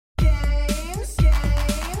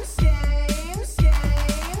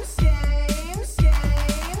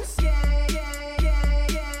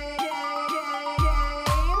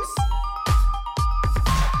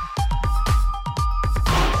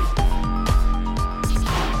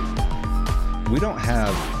we don't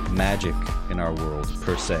have magic in our world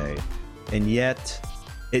per se, and yet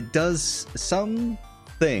it does some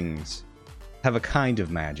things have a kind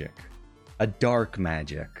of magic, a dark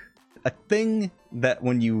magic, a thing that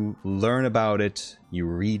when you learn about it, you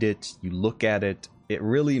read it, you look at it, it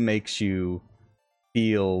really makes you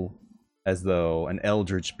feel as though an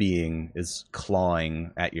eldritch being is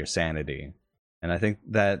clawing at your sanity. And I think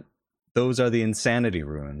that those are the insanity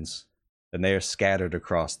runes, and they are scattered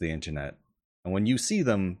across the internet. And when you see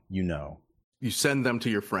them, you know. You send them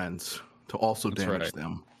to your friends to also damage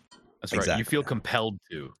them. That's right. Exactly. You feel compelled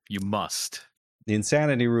to. You must. The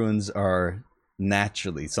insanity runes are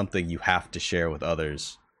naturally something you have to share with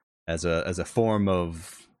others as a form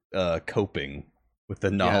of coping with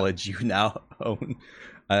the knowledge you now own.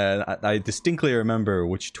 I distinctly remember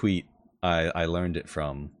which tweet I learned it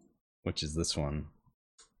from, which is this one.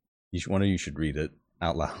 One of you should read it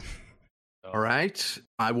out loud. All right,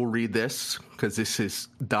 I will read this because this is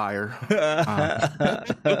dire.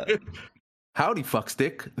 Howdy,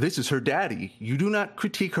 fuckstick. This is her daddy. You do not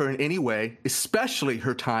critique her in any way, especially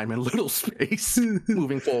her time in Little Space.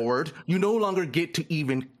 Moving forward, you no longer get to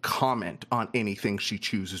even comment on anything she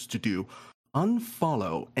chooses to do.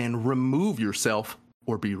 Unfollow and remove yourself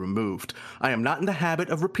or be removed. I am not in the habit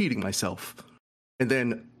of repeating myself. And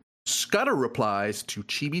then Scudder replies to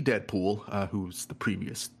Chibi Deadpool, who's the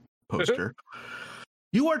previous poster.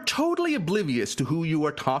 You are totally oblivious to who you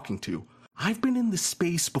are talking to. I've been in the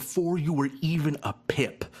space before you were even a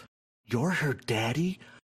pip. You're her daddy?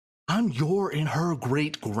 I'm your and her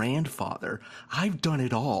great-grandfather. I've done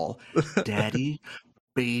it all. Daddy,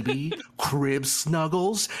 baby, crib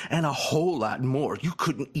snuggles, and a whole lot more you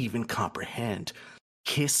couldn't even comprehend.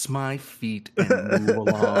 Kiss my feet and move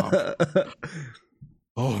along.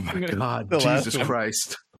 Oh my God, Jesus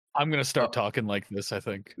Christ. I'm going to start talking like this, I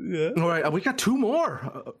think. Yeah. All right, we got two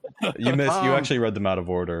more. You missed. You actually read them out of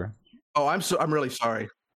order. Oh, I'm really sorry.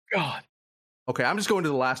 God. Okay, I'm just going to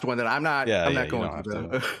the last one. Then I'm not going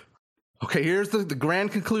to. Okay, here's the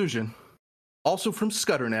grand conclusion. Also from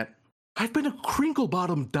Scuddernet. I've been a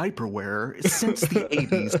crinkle-bottom diaper wearer since the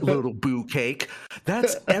 80s, little boo cake.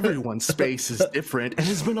 That's everyone's space is different and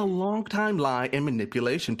has been a long-time lie and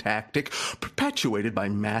manipulation tactic perpetuated by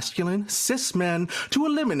masculine, cis men to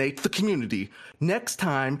eliminate the community. Next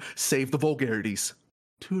time, save the vulgarities.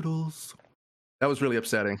 Toodles. That was really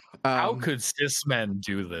upsetting. How could cis men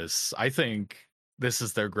do this? I think this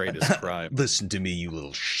is their greatest crime. Listen to me, you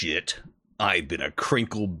little shit. I've been a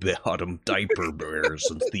crinkle-bottom diaper bearer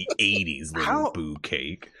since the 80s, little boo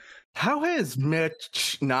cake. How has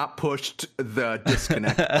Mitch not pushed the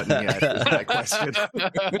disconnect button yet? Is my question.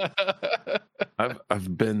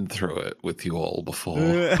 I've been through it with you all before.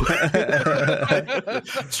 It's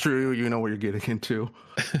true. You know what you're getting into.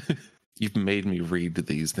 You've made me read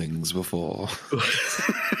these things before.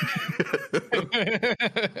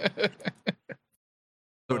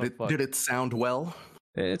 So did it sound well?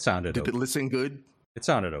 It sounded Did okay. it listen good? It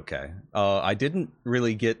sounded okay. I didn't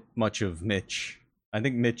really get much of Mitch. I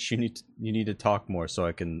think Mitch, you need to talk more so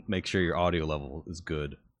I can make sure your audio level is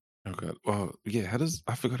good. Okay. Well, yeah.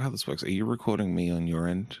 I forgot how this works. Are you recording me on your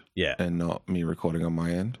end? Yeah. And not me recording on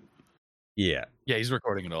my end? Yeah. Yeah, he's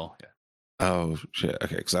recording it all. Yeah. Oh shit.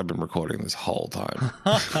 Okay, because I've been recording this whole time.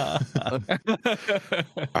 I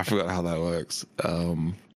forgot how that works.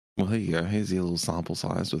 Well, here you go. Here's your little sample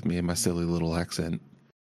size with me and my silly little accent.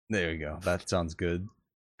 There you go. That sounds good.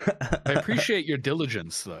 I appreciate your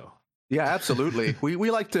diligence, though. Yeah, absolutely.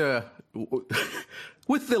 We like to,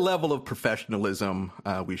 with the level of professionalism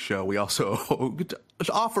we show, we also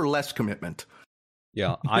offer less commitment.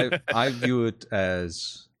 Yeah, I view it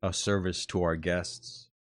as a service to our guests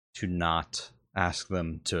to not ask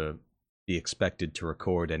them to be expected to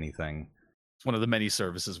record anything. It's one of the many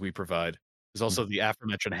services we provide. There's also the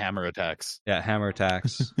aforementioned hammer attacks. Yeah, hammer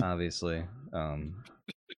attacks, obviously.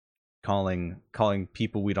 Calling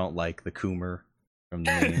people we don't like the Coomer from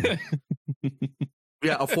the name.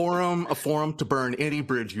 Yeah, a forum to burn any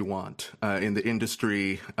bridge you want in the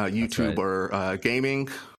industry, YouTube or gaming.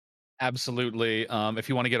 Absolutely. If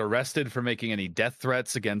you want to get arrested for making any death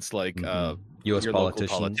threats against U.S. your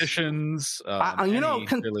politicians, local politicians, I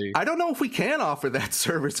don't know if we can offer that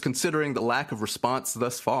service considering the lack of response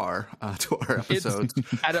thus far to our episodes.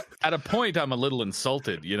 At a point, I'm a little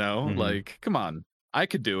insulted. Like, come on. I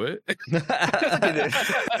could do it.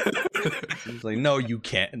 He's like, no, you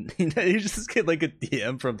can't. You just get like a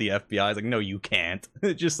DM from the FBI. It's like, no, you can't.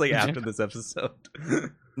 Just like after this episode.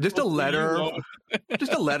 Just a letter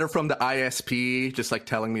from the ISP, just like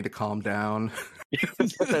telling me to calm down.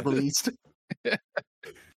 At least. A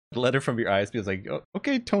letter from your ISP is like,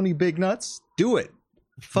 okay, Tony Big Nuts, do it.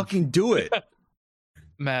 Fucking do it.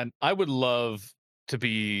 Man, I would love to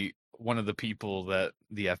be one of the people that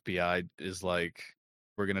the FBI is like,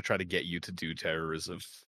 we're going to try to get you to do terrorism.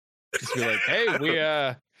 Just be like, hey, we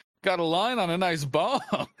got a line on a nice bomb.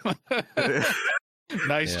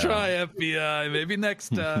 Nice try, FBI. Maybe next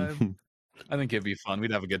time. I think it'd be fun.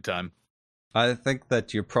 We'd have a good time. I think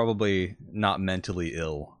that you're probably not mentally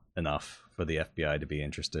ill enough for the FBI to be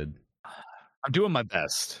interested. I'm doing my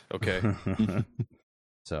best, okay?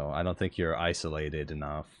 So I don't think you're isolated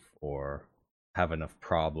enough or have enough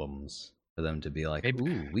problems for them to be like,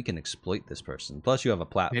 ooh, we can exploit this person. Plus, you have a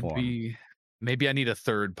platform. Maybe I need a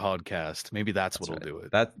third podcast. Maybe that's what'll do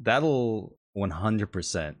it. That'll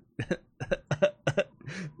 100%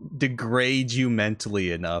 degrade you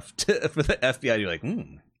mentally enough for the FBI to be like,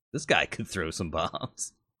 this guy could throw some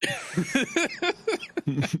bombs.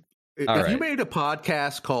 If you made a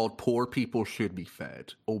podcast called Poor People Should Be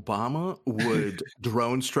Fed, Obama would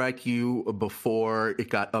drone strike you before it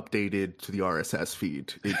got updated to the RSS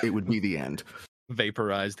feed. It would be the end.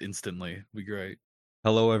 Vaporized instantly. Be great.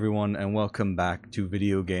 Hello, everyone, and welcome back to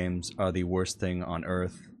Video Games Are the Worst Thing on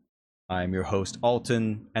Earth. I'm your host,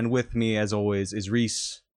 Alton, and with me, as always, is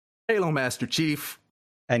Reese. Halo Master Chief.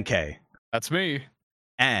 And Kay. That's me.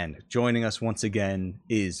 And joining us once again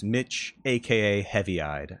is Mitch, aka Heavy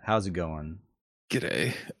Eyed. How's it going?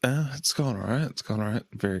 G'day. It's going alright. It's going alright.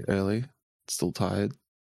 Very early. Still tired.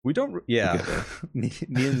 We don't... Yeah. me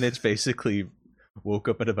and Mitch basically woke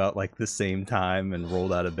up at about like the same time and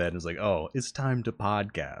rolled out of bed and was like, oh, it's time to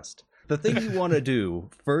podcast. The thing you want to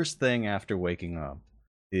do first thing after waking up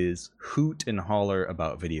is hoot and holler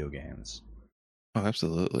about video games. Oh,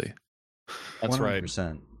 absolutely. That's 100%.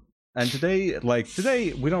 right. And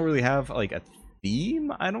today we don't really have like a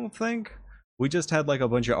theme, I don't think. We just had like a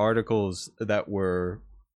bunch of articles that were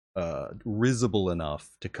risible enough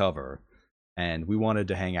to cover, and we wanted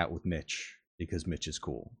to hang out with Mitch because Mitch is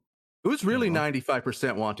cool. It was really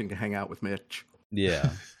 95% wanting to hang out with Mitch. Yeah.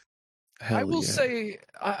 I will say,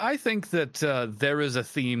 I think that there is a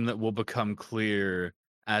theme that will become clear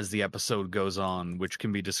as the episode goes on, which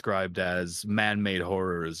can be described as man-made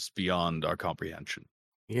horrors beyond our comprehension.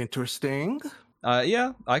 Interesting.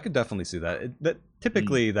 Yeah, I could definitely see that.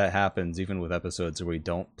 Typically that happens even with episodes where we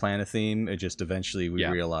don't plan a theme. It just eventually we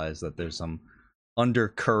realize that there's some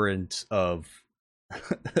undercurrent of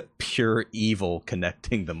pure evil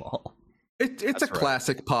connecting them all. It's a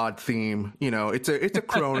classic pod theme. You know, it's a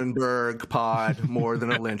Cronenberg pod more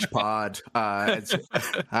than a Lynch pod.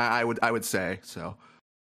 I would say so.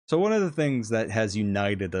 So one of the things that has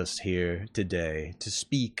united us here today to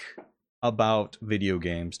speak about video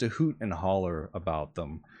games, to hoot and holler about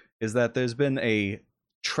them, is that there's been a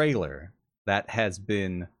trailer that has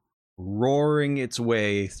been roaring its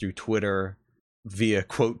way through Twitter via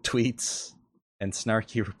quote tweets and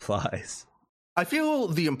snarky replies. I feel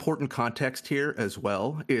the important context here as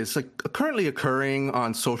well is like currently occurring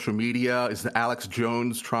on social media is the Alex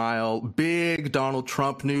Jones trial, big Donald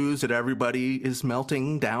Trump news that everybody is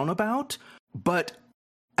melting down about. But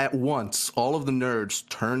at once, all of the nerds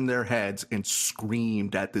turned their heads and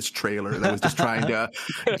screamed at this trailer that was just trying to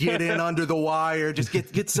get in under the wire, just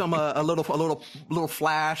get some a little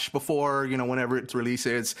flash before, you know, whenever it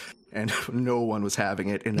releases, and no one was having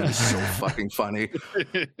it, and that is so fucking funny.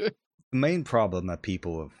 The main problem that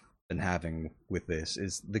people have been having with this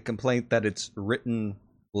is the complaint that it's written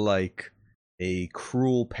like a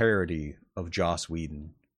cruel parody of Joss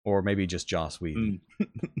Whedon, or maybe just Joss Whedon.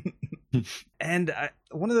 And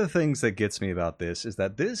one of the things that gets me about this is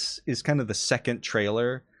that this is kind of the second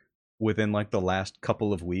trailer within like the last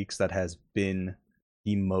couple of weeks that has been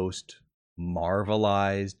the most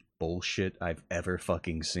marvelized bullshit I've ever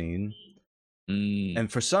fucking seen.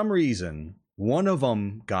 And for some reason, one of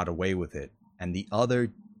them got away with it and the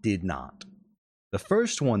other did not. The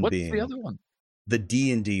first one What's being the other one? The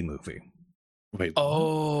D&D movie. Wait.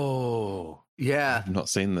 Oh, yeah. I've not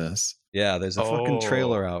seen this. Yeah, there's a fucking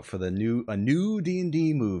trailer out for a new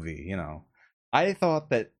D&D movie, you know. I thought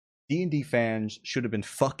that D&D fans should have been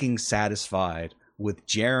fucking satisfied with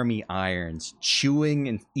Jeremy Irons chewing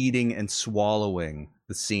and eating and swallowing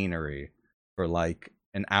the scenery for like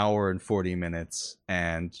an hour and 40 minutes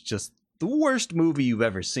and just the worst movie you've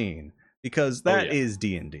ever seen, because that is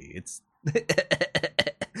D&D. It's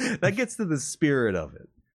that gets to the spirit of it.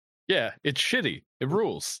 Yeah, it's shitty. It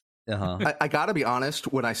rules. I gotta be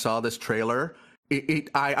honest, when I saw this trailer,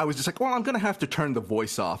 I was just like, well, I'm gonna have to turn the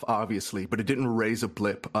voice off, obviously, but it didn't raise a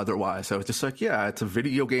blip otherwise. I was just like, yeah, it's a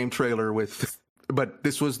video game trailer but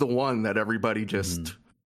this was the one that everybody just,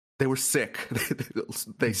 they were sick.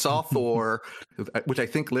 They saw Thor, which I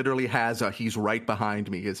think literally has a "he's right behind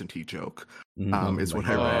me, isn't he" joke, is what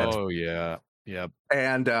I read. Oh, yeah. Yep.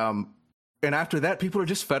 And after that, people are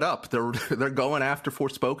just fed up. They're going after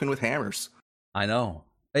Forspoken with hammers. I know.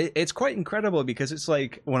 It's quite incredible because it's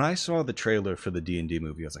like when I saw the trailer for the D&D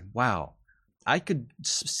movie, I was like, wow, I could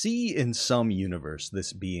see in some universe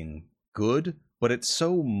this being good, but it's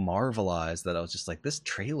so marvelized that I was just like, this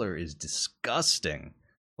trailer is disgusting.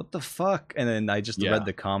 What the fuck? And then I just read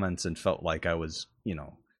the comments and felt like I was,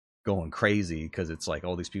 going crazy because it's like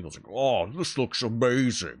all these people's like, oh, this looks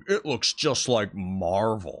amazing. It looks just like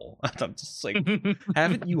Marvel. I'm just like,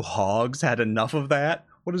 haven't you hogs had enough of that?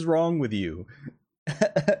 What is wrong with you?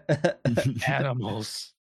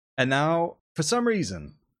 Animals. And now, for some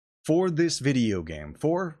reason, for this video game,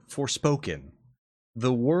 for Forspoken,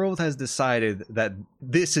 the world has decided that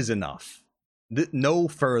this is enough. No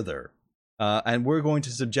further. And we're going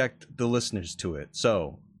to subject the listeners to it.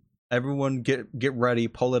 So, everyone get ready,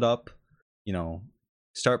 pull it up,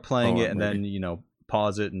 start playing it, and then,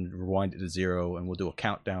 pause it and rewind it to 0, and we'll do a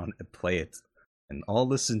countdown and play it. And all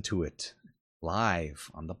listen to it live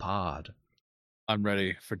on the pod. I'm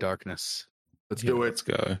ready for darkness. Let's do it. Let's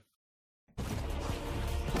go.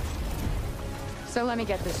 So let me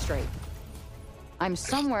get this straight. I'm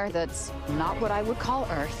somewhere that's not what I would call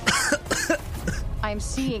Earth. I'm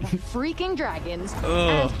seeing freaking dragons.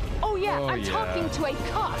 And, I'm talking to a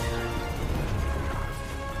cop.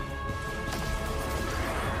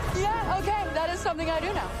 Yeah, okay, that is something I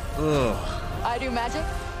do now. Ugh. I do magic.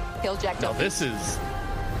 He'll jack No, up. this is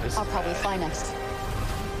I'll probably fly next.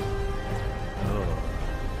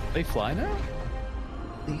 They fly now?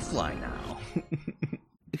 They fly now.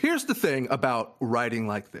 Here's the thing about writing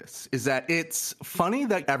like this, is that it's funny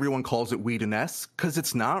that everyone calls it Whedon-esque, because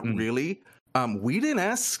it's not really.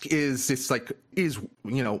 Whedon-esque is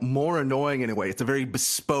more annoying in a way. It's a very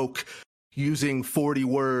bespoke, using 40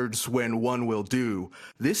 words when one will do.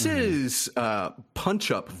 This is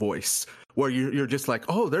punch-up voice, where you're just like,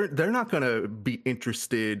 oh, they're not going to be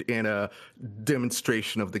interested in a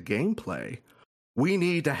demonstration of the gameplay. We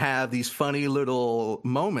need to have these funny little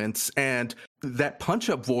moments, and that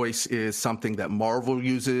punch-up voice is something that Marvel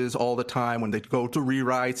uses all the time when they go to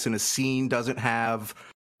rewrites and a scene doesn't have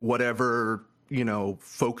whatever,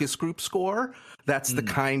 focus group score. That's the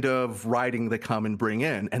kind of writing they come and bring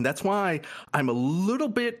in. And that's why I'm a little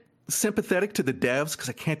bit sympathetic to the devs, because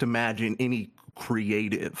I can't imagine any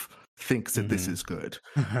creative thinks that this is good.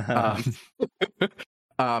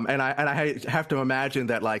 And I have to imagine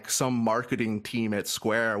that like some marketing team at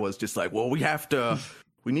Square was just like, well, we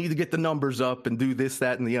need to get the numbers up and do this,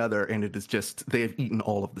 that, and the other. And it is just, they have eaten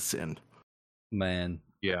all of the sin. Man.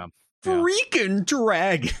 Yeah. Freaking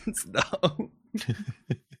dragons, though.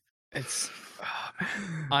 It's,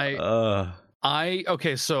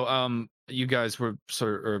 okay. So, you guys were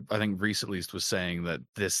I think Reese at least was saying that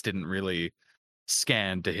this didn't really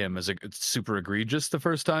scan to him as super egregious the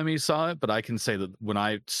first time he saw it, but I can say that when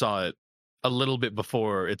I saw it a little bit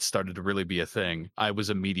before it started to really be a thing, I was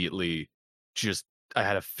immediately I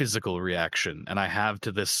had a physical reaction, and I have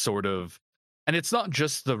to this sort of, and it's not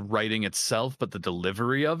just the writing itself, but the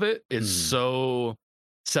delivery of it is so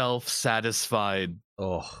self-satisfied,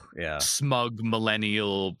 smug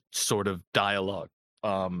millennial sort of dialogue.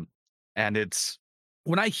 And it's,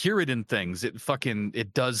 when I hear it in things,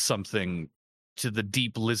 it does something to the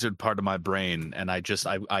deep lizard part of my brain, and I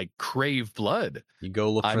crave blood. You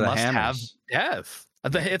go look for the hammers. I must have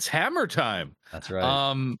death. It's hammer time. That's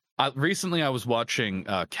right. Recently I was watching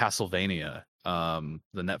Castlevania, the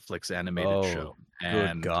Netflix animated show.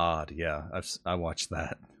 And good God, yeah, I watched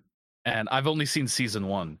that. And I've only seen season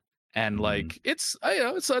 1. And it's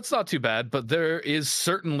not too bad, but there is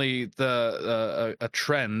certainly a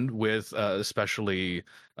trend with especially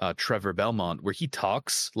Trevor Belmont, where he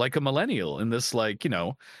talks like a millennial in this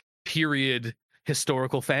period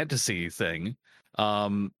historical fantasy thing.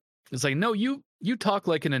 It's like, no, you talk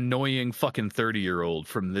like an annoying fucking 30-year-old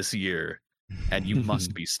from this year, and you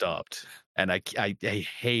must be stopped. And I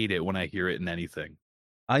hate it when I hear it in anything.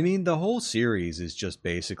 I mean, the whole series is just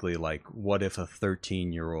basically like, what if a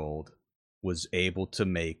 13-year-old was able to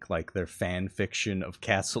make like their fan fiction of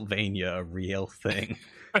Castlevania a real thing?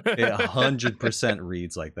 It 100%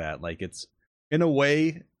 reads like that. Like, it's, in a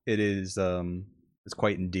way, it is it's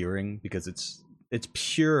quite endearing because it's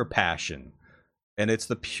pure passion, and it's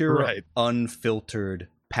the pure unfiltered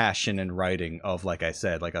passion and writing of, like I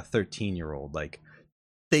said, like a 13-year-old like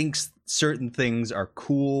thinks certain things are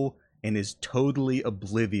cool and is totally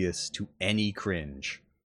oblivious to any cringe.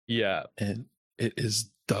 Yeah. And it is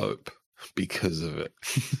dope because of it.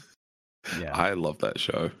 Yeah. I love that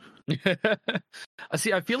show.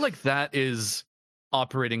 See, I feel like that is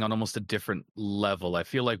operating on almost a different level. I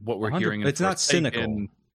feel like what we're hearing in it's not cynical.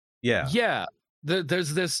 Yeah.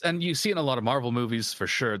 There's this, and you see it in a lot of Marvel movies for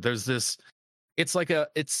sure. There's this. It's like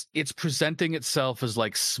it's presenting itself as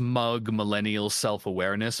like smug millennial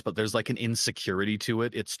self-awareness, but there's like an insecurity to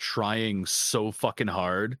it. It's trying so fucking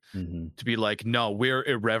hard to be like, no, we're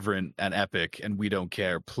irreverent and epic and we don't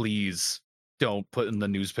care. Please don't put in the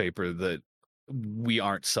newspaper that we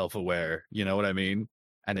aren't self-aware. You know what I mean?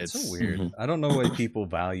 And it's so weird. I don't know why people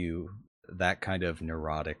value that kind of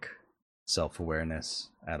neurotic self-awareness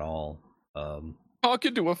at all.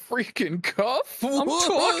 Talking to a freaking cuff. I'm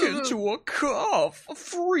talking to a cuff, a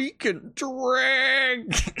freaking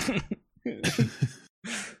drag.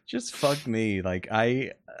 Just fuck me. Like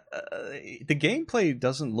the gameplay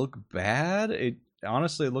doesn't look bad. It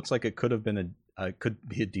honestly looks like it could have been could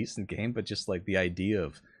be a decent game, but just like the idea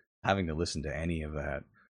of having to listen to any of that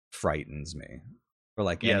frightens me for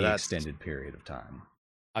like any extended period of time.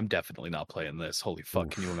 I'm definitely not playing this. Holy fuck!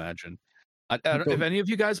 Oof. Can you imagine? I don't, have any of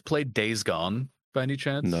you guys played Days Gone by any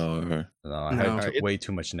chance? No, I heard way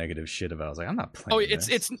too much negative shit about it. I was like, I'm not playing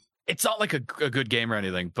this. It's not like a good game or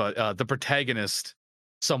anything, but the protagonist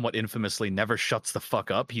somewhat infamously never shuts the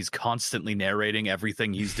fuck up. He's constantly narrating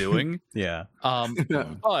everything he's doing. Yeah.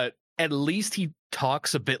 But at least he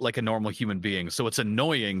talks a bit like a normal human being, so it's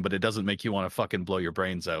annoying, but it doesn't make you want to fucking blow your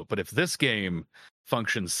brains out. But if this game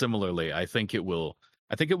functions similarly, I think it will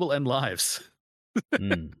end lives.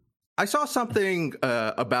 I saw something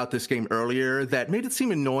about this game earlier that made it seem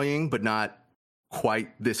annoying, but not quite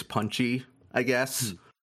this punchy, I guess.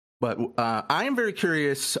 But I am very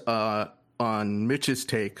curious on Mitch's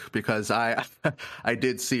take, because I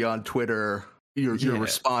did see on Twitter your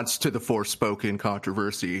response to the Forspoken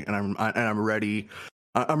controversy, and I'm ready.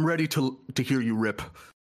 I'm ready to hear you rip.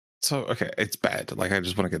 So okay, it's bad. Like, I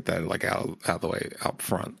just want to get that like out of the way up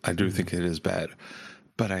front. I do think it is bad.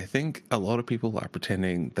 But I think a lot of people are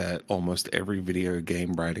pretending that almost every video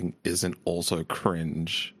game writing isn't also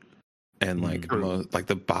cringe. And like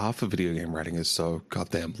the bar for video game writing is so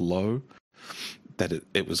goddamn low that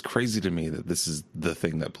it was crazy to me that this is the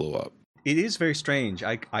thing that blew up. It is very strange.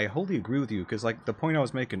 I wholly agree with you, because like the point I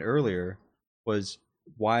was making earlier was,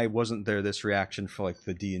 why wasn't there this reaction for like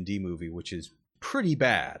the D&D movie, which is pretty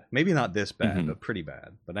bad. Maybe not this bad, but pretty bad.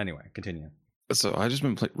 But anyway, continue. So I just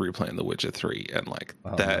been replaying The Witcher 3, and like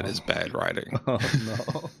that is bad writing. Oh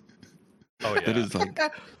no! Oh yeah, it is like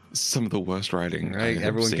some of the worst writing. Right,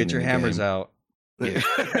 everyone, get your hammers out. Yeah,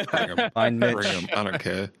 find Mitch. I don't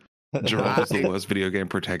care. Geralt is the worst video game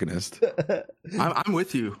protagonist. I'm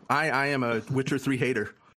with you. I am a Witcher 3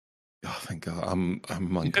 hater. Oh, thank God. I'm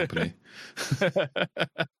among company.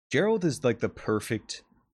 Geralt is like the perfect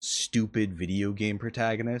stupid video game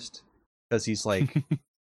protagonist, because he's like.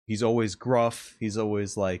 He's always gruff. He's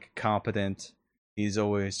always like competent. He's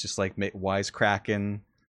always just like wisecracking.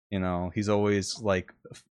 You know, he's always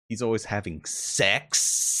having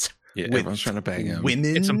sex. Yeah, everyone's trying to bang him.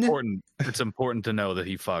 Women. It's important. It's important to know that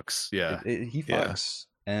he fucks. Yeah, he fucks,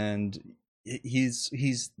 and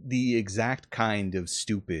he's the exact kind of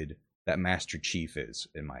stupid that Master Chief is,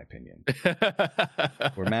 in my opinion.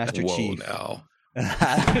 Where Master Chief. Now.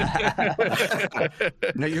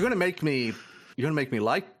 Now you're gonna make me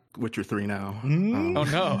like Witcher 3 now. Oh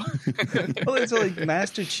no. Well, it's like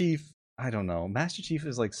Master Chief, I don't know. Master Chief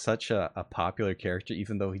is like such a popular character,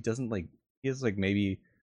 even though he has like maybe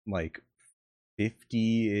like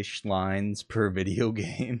 50-ish lines per video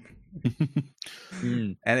game.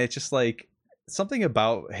 And it's just like something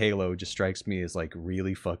about Halo just strikes me as like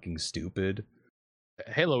really fucking stupid.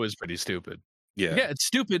 Halo is pretty stupid. Yeah, it's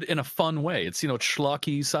stupid in a fun way. It's,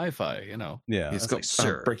 schlocky sci-fi, Yeah, it's got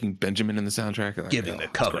like, Breaking Benjamin in the soundtrack. Like, giving the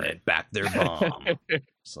Covenant back their bomb.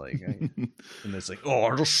 It's like, and it's like,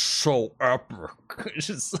 oh, it's so epic. It's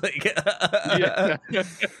just like, yeah.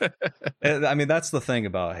 I mean, that's the thing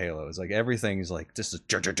about Halo. Is like everything's like just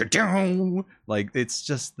like it's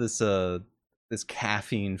just this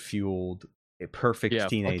caffeine fueled, perfect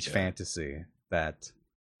teenage fantasy that.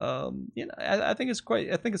 I think it's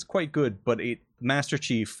quite good, but Master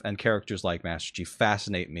Chief and characters like Master Chief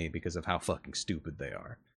fascinate me because of how fucking stupid they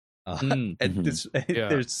are. And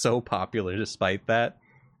they're so popular despite that.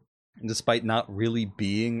 And despite not really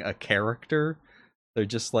being a character, they're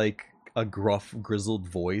just like a gruff, grizzled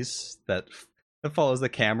voice that follows the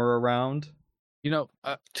camera around.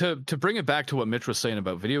 To bring it back to what Mitch was saying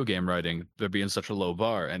about video game writing, there being such a low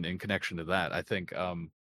bar, and in connection to that, I think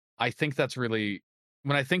that's really.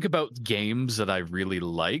 When I think about games that I really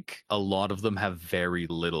like, a lot of them have very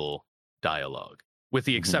little dialogue, with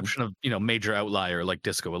the exception of, major outlier like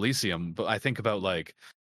Disco Elysium. But I think about like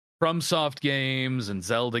FromSoft games and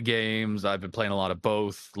Zelda games. I've been playing a lot of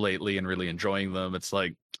both lately and really enjoying them. It's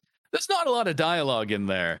like, there's not a lot of dialogue in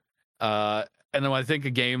there. And then when I think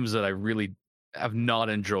of games that I really have not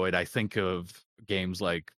enjoyed, I think of games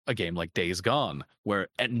like a game like Days Gone, where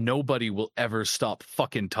nobody will ever stop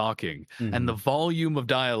fucking talking, and the volume of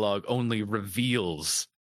dialogue only reveals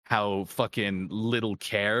how fucking little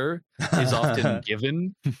care is often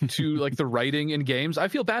given to like the writing in games. I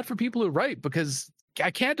feel bad for people who write, because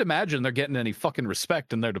I can't imagine they're getting any fucking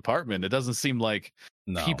respect in their department. It doesn't seem like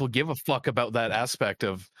people give a fuck about that aspect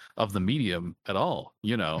of the medium at all,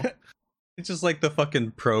 you know. It's just like the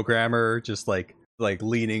fucking programmer just like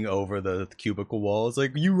leaning over the cubicle wall. It's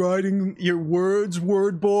like, you writing your words,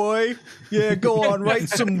 word boy? Yeah, go on, write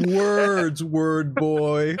some words, word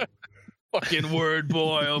boy. Fucking word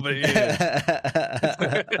boy over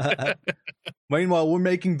here. Meanwhile, we're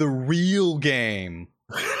making the real game.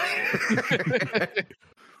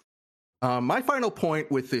 My final point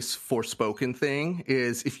with this Forspoken thing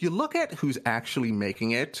is, if you look at who's actually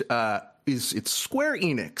making it, it's Square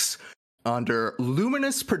Enix under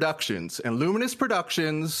Luminous Productions, and Luminous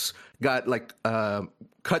Productions got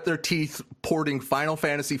cut their teeth porting Final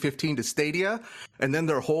Fantasy 15 to Stadia, and then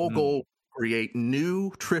their whole goal: create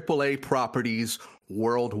new AAA properties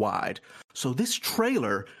worldwide. So this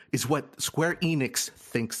trailer is what Square Enix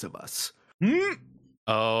thinks of us.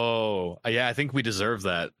 Oh, yeah, I think we deserve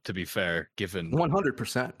that, to be fair, given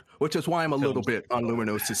 100%, which is why I'm a little bit on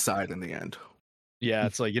Luminos's side in the end. Yeah,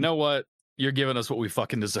 it's like, you know what? You're giving us what we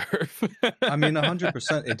fucking deserve. I mean,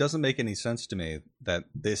 100%. It doesn't make any sense to me that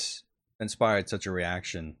this inspired such a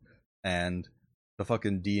reaction, and the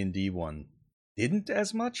fucking D&D one didn't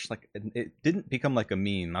as much. Like, it didn't become like a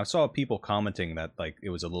meme. I saw people commenting that like it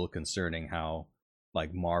was a little concerning how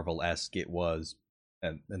like Marvel-esque it was,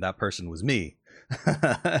 and that person was me.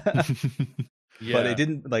 Yeah. But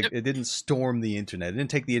it didn't storm the internet. It didn't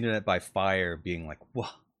take the internet by fire, being like, "Whoa,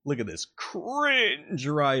 look at this cringe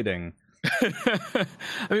writing." I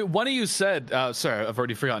mean, one of you said, sorry, I've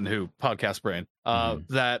already forgotten who, Podcast Brain,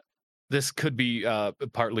 that this could be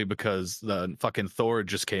partly because the fucking Thor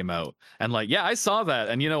just came out. And like, yeah, I saw that.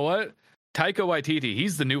 And you know what? Taika Waititi,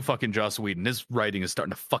 he's the new fucking Joss Whedon. His writing is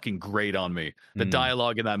starting to fucking grate on me. The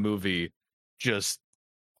dialogue in that movie just,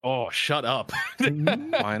 shut up.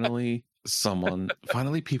 Finally,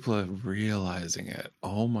 people are realizing it.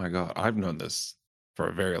 Oh my God. I've known this for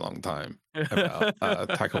a very long time about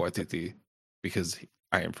Taika Waititi, because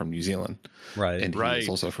I am from New Zealand, Right? And he is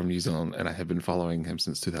also from New Zealand, and I have been following him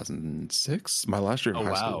since 2006, my last year of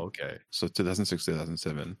high school. Okay. So 2006,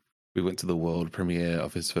 2007, we went to the world premiere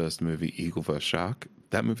of his first movie, Eagle vs. Shark.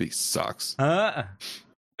 That movie sucks. I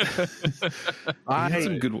had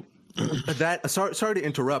some good. Sorry to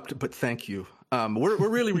interrupt, but thank you. We're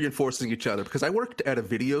really reinforcing each other, because I worked at a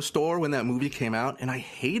video store when that movie came out, and I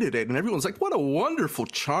hated it. And everyone's like, "What a wonderful,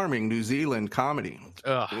 charming New Zealand comedy."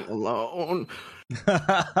 Alone.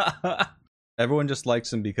 Everyone just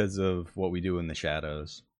likes him because of What We Do in the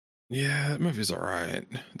Shadows. Yeah, that movie's alright.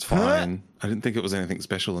 It's fine. I didn't think it was anything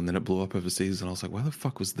special, and then it blew up overseas, and I was like, why the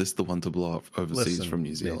fuck was this the one to blow up overseas from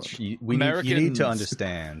New Zealand? Mitch, you need to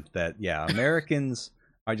understand that, Americans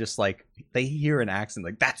are just like, they hear an accent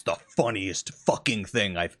like, that's the funniest fucking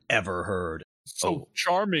thing I've ever heard. So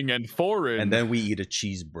charming and foreign. And then we eat a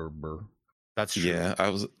cheeseburger. That's true. Yeah, I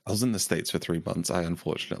was in the States for 3 months. I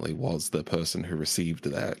unfortunately was the person who received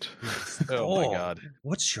that. Oh my God.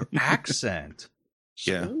 What's your accent?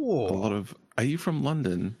 Yeah, Sure. a lot of. Are you from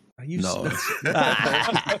London? Are you No.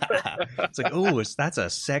 It's like, that's a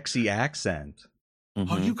sexy accent.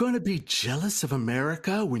 Are you going to be jealous of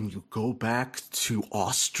America when you go back to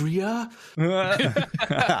Austria? I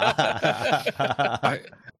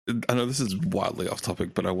know this is wildly off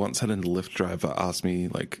topic, but I once had a Lyft driver ask me,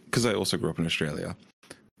 like, because I also grew up in Australia.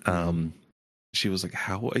 She was like,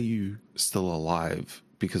 "How are you still alive?"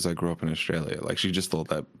 Because I grew up in Australia. Like, she just thought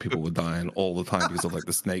that people were dying all the time because of like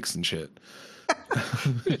the snakes and shit.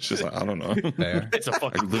 She's like, I don't know. Fair. It's a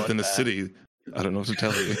fucking I lived in a city. I don't know what to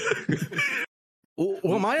tell you.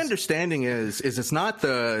 Well, my understanding is it's not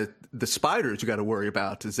the spiders you got to worry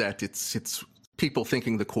about. Is that it's people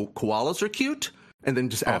thinking the koalas are cute and then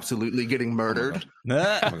just absolutely getting murdered. Oh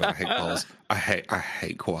my God, I hate koalas. I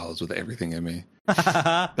hate koalas with everything in me.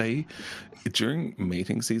 They, during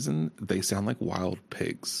mating season, they sound like wild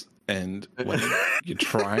pigs. And when you're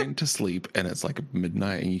trying to sleep and it's like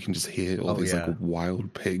midnight and you can just hear all these like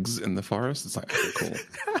wild pigs in the forest, it's like, okay, cool.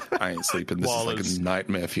 I ain't sleeping. This is like a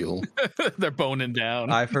nightmare fuel. They're boning down.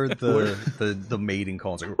 I've heard the mating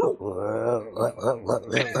calls. Like,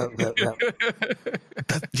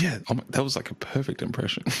 that was like a perfect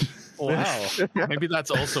impression. Wow. Maybe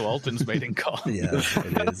that's also Alton's mating call. yeah,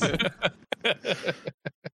 it is.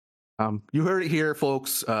 You heard it here,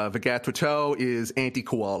 folks. Vegatoto is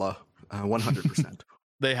anti-koala. 100%.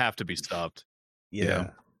 They have to be stopped. Yeah.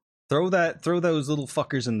 Throw those little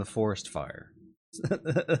fuckers in the forest fire.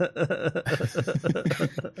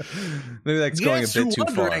 Maybe that's going a bit too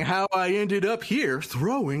far. Wondering how I ended up here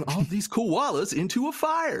throwing all these koalas into a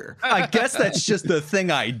fire. I guess that's just the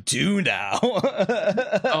thing I do now.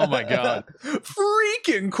 Oh my god.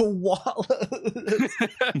 Freaking koalas.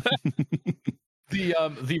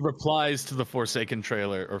 The replies to the Forsaken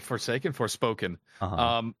trailer, or Forspoken,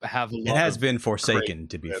 have a lot it has of been Forsaken, great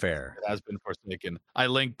to be clips. fair. It has been Forsaken. I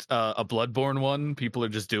linked a Bloodborne one. People are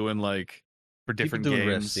just doing like for different People doing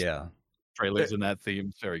games, riffs, yeah. trailers in that theme.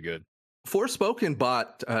 It's very good. Forspoken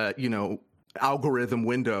bought, algorithm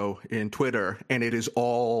window in Twitter, and it is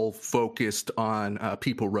all focused on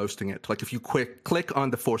people roasting it. Like if you click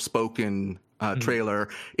on the Forspoken trailer,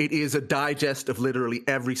 it is a digest of literally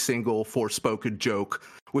every single Forspoken joke,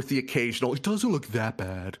 with the occasional, it doesn't look that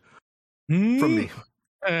bad, from me.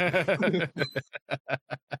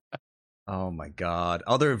 Oh my god.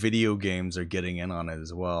 Other video games are getting in on it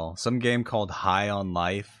as well. Some game called High on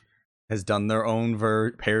Life has done their own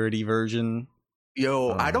parody version.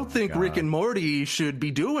 Yo, I don't my think God. Rick and Morty should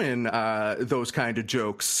be doing those kind of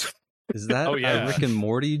jokes. Is that Oh, yeah. a Rick and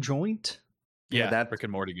Morty joint? Yeah, that- Rick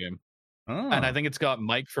and Morty game. Oh. And I think it's got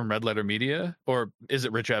Mike from Red Letter Media, or is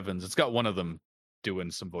it Rich Evans? It's got one of them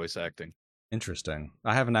doing some voice acting. Interesting.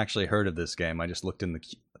 I haven't actually heard of this game. I just looked in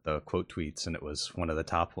the quote tweets, and it was one of the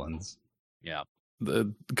top ones. Yeah.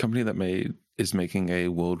 The company that is making a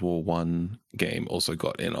World War One game also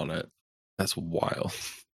got in on it. That's wild.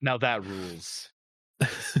 Now that rules.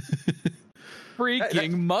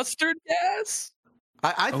 Freaking mustard gas.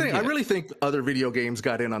 I yeah. really think other video games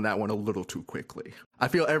got in on that one a little too quickly. I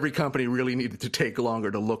feel every company really needed to take longer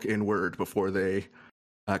to look inward before they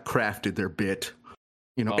crafted their bit.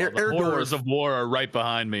 You know, Oh, the horrors of war are right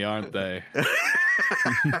behind me, aren't they?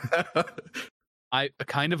 I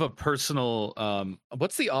kind of a personal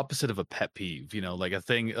what's the opposite of a pet peeve, like a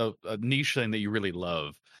thing, a niche thing that you really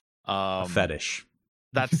love. A fetish.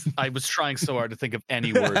 That's I was trying so hard to think of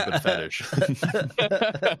any word but fetish.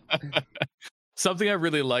 Something I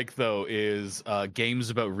really like though is games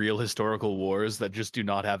about real historical wars that just do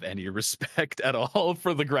not have any respect at all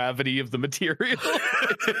for the gravity of the material.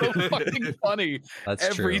 It's so fucking funny. That's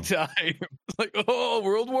every true. time. It's like, oh,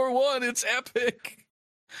 World War One, it's epic.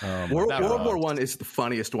 Oh my World God. War One is the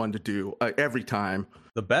funniest one to do every time.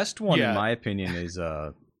 The best one, Yeah. in my opinion, is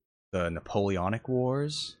the Napoleonic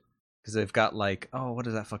Wars, because they've got what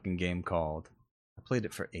is that fucking game called? I played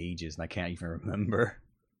it for ages and I can't even remember.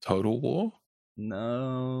 Total War?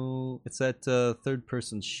 No, it's that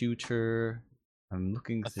third-person shooter. I'm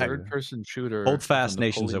looking A through. third-person shooter. Hold Fast from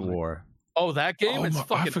Nations at Napoleon. War. Oh, that game? Oh It's my- I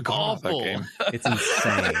fucking forgot about that awful. game. It's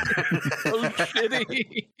insane. So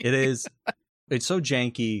shitty. It is. It's so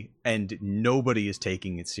janky, and nobody is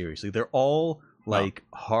taking it seriously. They're all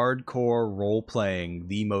hardcore role-playing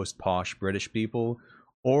the most posh British people,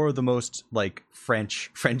 or the most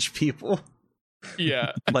French people.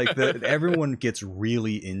 Yeah. Everyone gets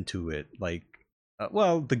really into it.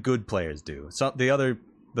 The good players do. So the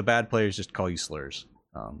bad players just call you slurs.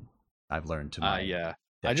 I've learned to my Yeah.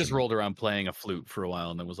 I just detriment. rolled around playing a flute for a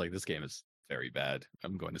while and then was like, this game is very bad.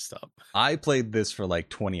 I'm going to stop. I played this for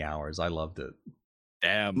 20 hours. I loved it.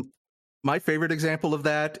 Damn. My favorite example of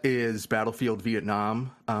that is Battlefield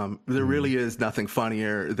Vietnam. There really is nothing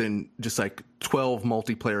funnier than just 12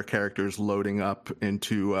 multiplayer characters loading up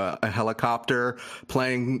into a helicopter,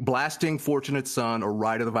 blasting Fortunate Son or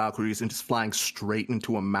Ride of the Valkyries, and just flying straight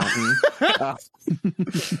into a mountain.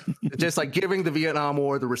 Just giving the Vietnam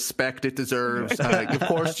War the respect it deserves. Of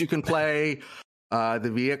course, you can play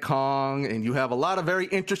the Viet Cong, and you have a lot of very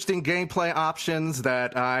interesting gameplay options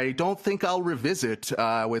that I don't think I'll revisit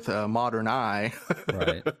with a modern eye.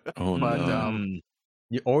 Right. Oh But, no.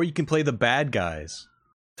 Or you can play the bad guys.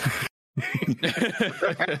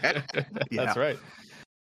 That's right.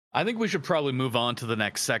 I think we should probably move on to the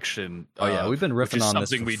next section. Oh yeah, we've been which riffing is on this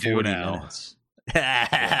something for we do 40 now. minutes.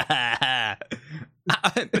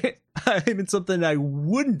 I mean, something I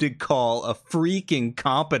wouldn't call a freaking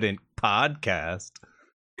competent podcast.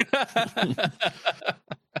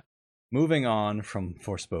 Moving on from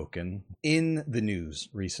Forspoken, in the news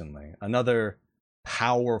recently, another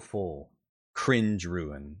powerful cringe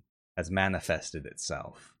ruin has manifested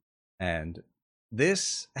itself. And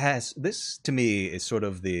this to me is sort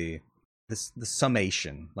of the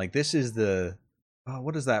summation. This is the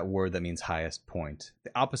what is that word that means highest point?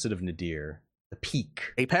 The opposite of nadir. The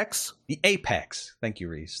peak. Apex? The apex. Thank you,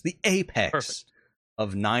 Reese. The apex Perfect.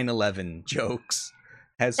 of 9/11 jokes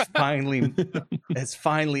has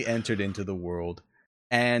finally entered into the world.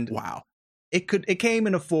 And Wow. it came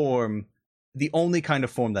in a form, the only kind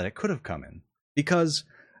of form that it could have come in, because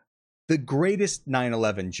the greatest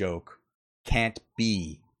 9/11 joke can't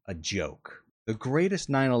be a joke. The greatest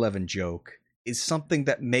 9/11 joke is something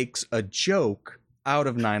that makes a joke out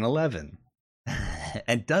of 9/11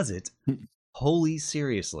 and does it wholly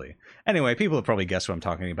seriously. Anyway, people have probably guessed what I'm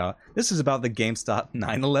talking about. This is about the GameStop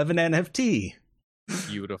 9/11 NFT.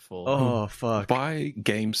 Beautiful. Oh, fuck. By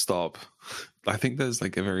GameStop, I think there's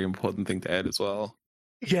like a very important thing to add as well.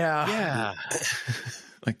 Yeah.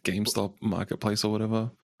 Like GameStop Marketplace or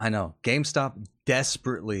whatever. I know. GameStop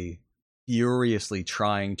desperately, furiously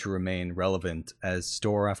trying to remain relevant as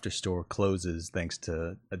store after store closes thanks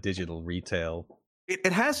to a digital retail.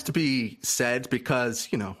 It has to be said because,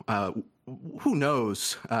 who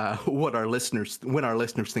knows when our listeners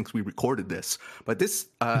thinks we recorded this, but this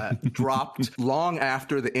dropped long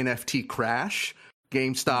after the NFT crash.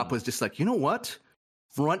 GameStop was just like, you know what?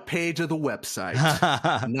 Front page of the website,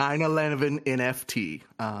 9/11 NFT.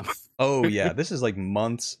 Oh yeah, this is like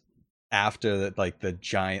months after the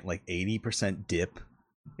giant 80% dip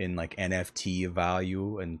in NFT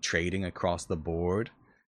value and trading across the board,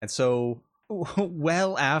 and so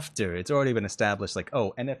well after it's already been established,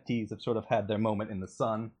 NFTs have sort of had their moment in the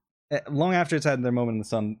sun. Long after it's had their moment in the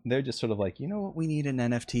sun, they're just sort of like, you know what we need an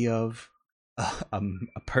NFT of? A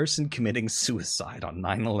person committing suicide on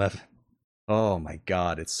 9/11. Oh my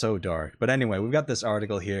god, it's so dark. But anyway, we've got this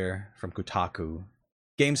article here from Kotaku.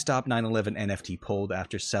 GameStop 9/11 NFT pulled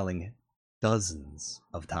after selling dozens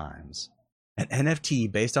of times. An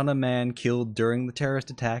NFT based on a man killed during the terrorist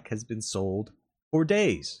attack has been sold for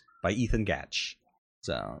days by Ethan Gatch.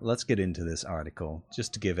 So let's get into this article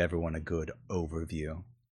just to give everyone a good overview.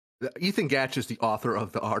 Ethan Gatch is the author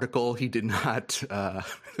of the article. He did not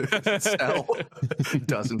sell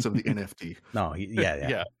dozens of the NFT. No,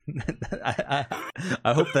 yeah.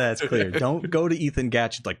 I hope that's clear. Don't go to Ethan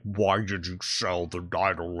Gatch like, why did you sell the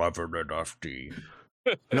 9/11 NFT?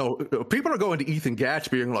 No, people are going to Ethan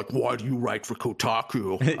Gatch being like, why do you write for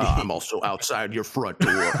Kotaku? I'm also outside your front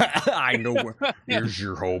door. I know. Here's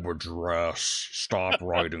your home address. Stop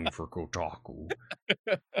writing for Kotaku.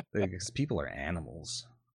 Because people are animals.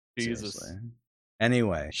 Jesus. Seriously.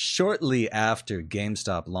 Anyway, shortly after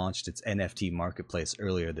GameStop launched its NFT marketplace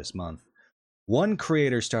earlier this month, one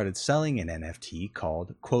creator started selling an NFT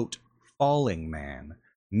called, quote, Falling Man,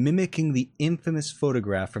 mimicking the infamous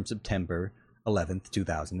photograph from September 11th,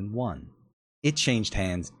 2001. It changed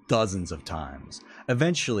hands dozens of times,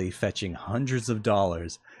 eventually fetching hundreds of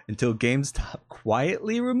dollars until GameStop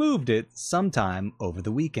quietly removed it sometime over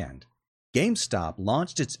the weekend. GameStop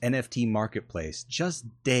launched its NFT marketplace just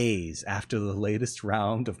days after the latest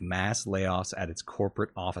round of mass layoffs at its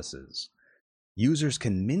corporate offices. Users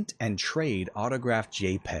can mint and trade autographed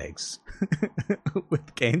JPEGs,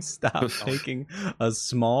 with GameStop taking a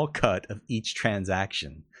small cut of each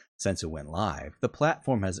transaction. Since it went live, the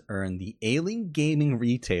platform has earned the ailing gaming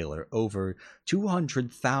retailer over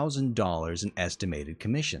 $200,000 in estimated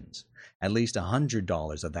commissions. At least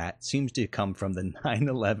 $100 of that seems to come from the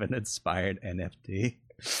 9/11 inspired NFT.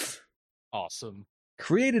 Awesome.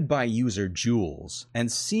 Created by user Jules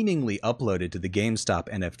and seemingly uploaded to the GameStop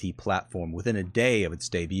NFT platform within a day of its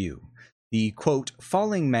debut, the, quote,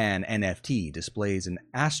 Falling Man NFT displays an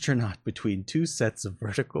astronaut between two sets of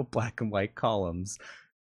vertical black and white columns.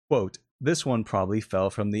 Quote, this one probably fell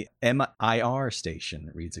from the Mir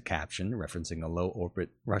station, reads a caption referencing a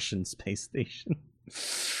low-orbit Russian space station.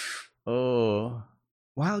 Oh.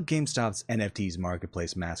 While GameStop's NFT's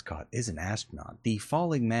marketplace mascot is an astronaut, the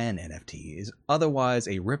Falling Man NFT is otherwise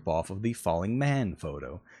a ripoff of the Falling Man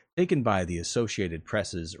photo, taken by the Associated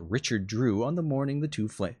Press's Richard Drew on the morning the two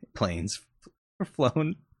planes were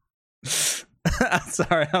flown.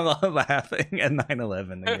 Sorry, I'm laughing at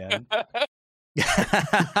 9/11 again.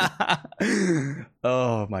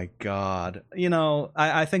 Oh my god.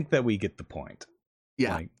 I think that we get the point.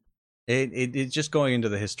 Yeah. It's just going into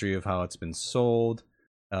the history of how it's been sold.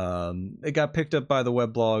 It got picked up by the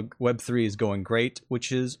weblog Web3 is Going Great,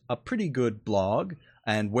 which is a pretty good blog,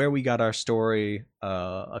 and where we got our story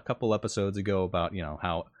a couple episodes ago about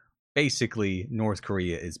how basically North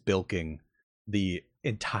Korea is bilking the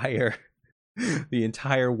entire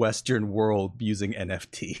Western world using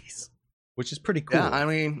NFTs, which is pretty cool. Yeah, I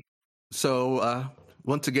mean, so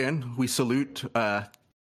once again, we salute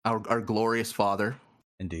our glorious father.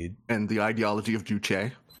 Indeed. And the ideology of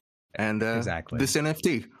Juche. And exactly. This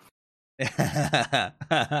NFT.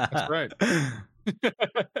 That's right.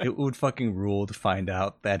 It would fucking rule to find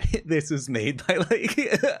out that this was made by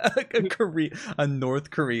a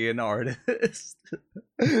North Korean artist.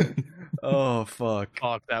 Oh fuck.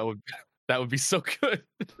 Fuck, that would be so good.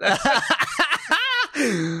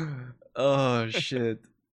 shit.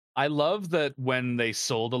 I love that when they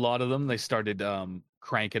sold a lot of them, they started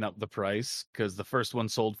cranking up the price, because the first one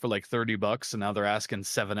sold for like $30 and now they're asking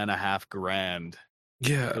 $7.5 grand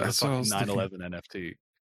Yeah, for the that's what I fucking was looking. 9/11 NFT.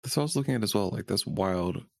 That's what I was looking at as well. Like, that's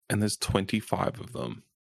wild. And there's 25 of them.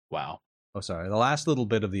 Wow. Oh, sorry. The last little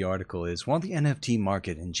bit of the article is, while the NFT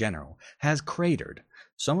market in general has cratered,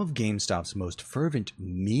 some of GameStop's most fervent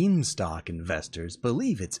meme stock investors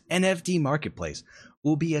believe its NFT marketplace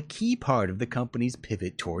will be a key part of the company's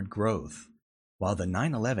pivot toward growth. While the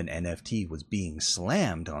 9/11 NFT was being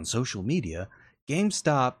slammed on social media,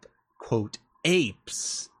 GameStop, quote,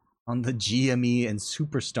 apes on the GME and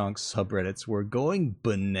Superstonks subreddits were going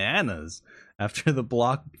bananas after the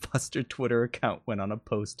Blockbuster Twitter account went on a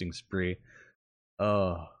posting spree.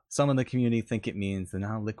 Some in the community think it means the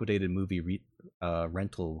now liquidated movie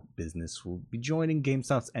rental business will be joining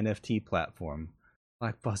GameStop's NFT platform.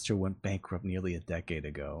 Blockbuster went bankrupt nearly a decade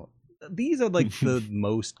ago. These are like the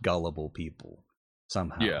most gullible people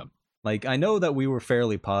somehow. Yeah. Like, I know that we were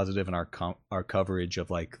fairly positive in our coverage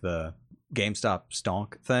of like the GameStop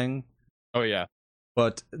stonk thing. Oh yeah.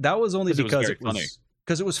 But that was only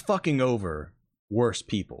because it was fucking over worse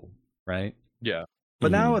people, right? Yeah.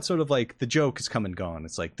 But now it's sort of like the joke has come and gone.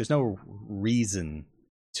 It's like there's no reason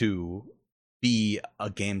to be a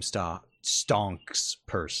GameStop stonks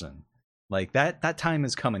person. Like that time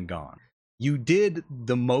has come and gone. You did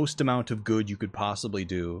the most amount of good you could possibly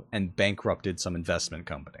do and bankrupted some investment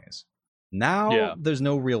companies. Now there's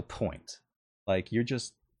no real point. Like,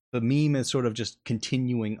 the meme is sort of just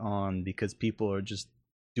continuing on because people are just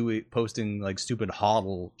posting like stupid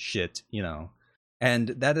hodl shit, you know. And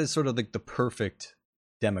that is sort of like the perfect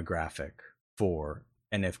demographic for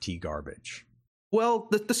NFT garbage. Well,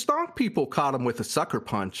 the stonk people caught him with a sucker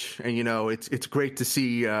punch, and you know it's great to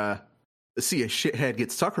see a shithead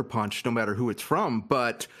get sucker punched, no matter who it's from.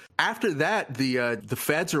 But after that, the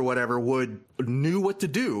feds or whatever knew what to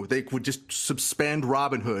do. They would just suspend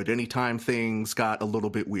Robinhood anytime things got a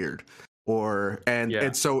little bit weird,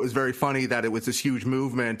 and so it was very funny that it was this huge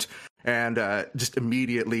movement. And just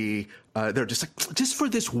immediately, they're just like, just for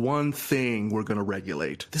this one thing, we're going to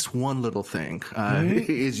regulate. This one little thing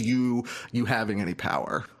is you having any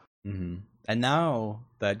power. Mm-hmm. And now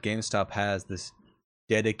that GameStop has this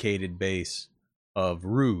dedicated base of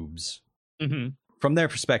rubes, from their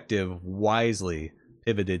perspective, wisely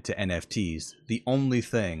pivoted to NFTs, the only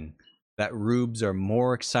thing that rubes are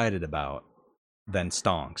more excited about than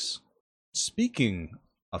stonks. Speaking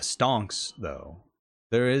of stonks, though,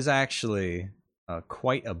 there is actually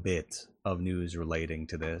quite a bit of news relating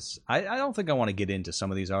to this. I don't think I want to get into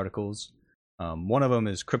some of these articles. One of them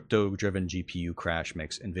is crypto-driven GPU crash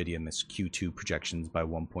makes NVIDIA miss Q2 projections by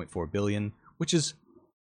 1.4 billion, which is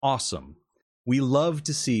awesome. We love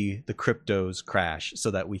to see the cryptos crash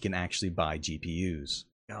so that we can actually buy GPUs.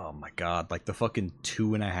 Oh my god, like the fucking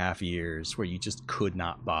 2.5 years where you just could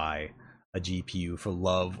not buy a GPU for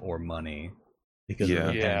love or money because of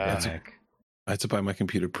the pandemic. I had to buy my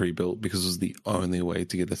computer pre-built because it was the only way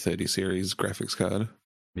to get a 30 series graphics card.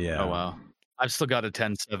 Yeah. Oh wow. I've still got a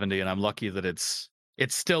 1070 and I'm lucky that it's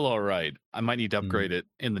still all right. I might need to upgrade it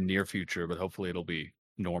in the near future, but hopefully it'll be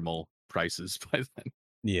normal prices by then.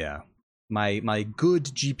 Yeah. My good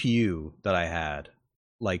GPU that I had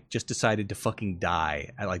like just decided to fucking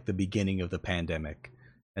die at like the beginning of the pandemic.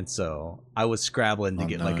 And so I was scrabbling to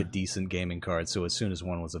get like a decent gaming card, so as soon as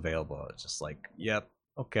one was available, I was just like, yep,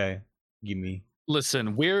 okay. Give me.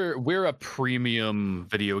 Listen, we're a premium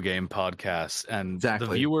video game podcast, and the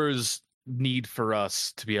viewers need for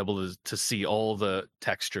us to be able to see all the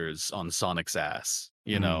textures on Sonic's ass,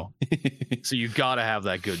 you know. So you got to have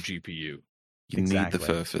that good GPU. You need the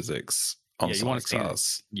fur physics on Sonic's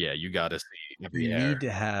ass. Yeah, you got to see every You need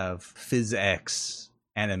to have PhysX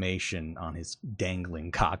animation on his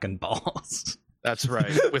dangling cock and balls. That's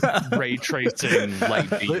right, with ray tracing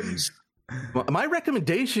light beams. My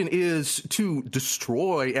recommendation is to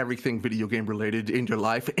destroy everything video game related in your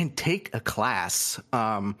life and take a class.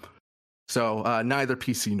 So neither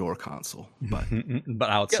PC nor console, but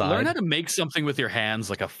outside. Yeah, learn how to make something with your hands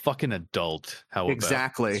like a fucking adult. How about?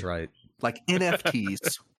 Exactly. That's right. Like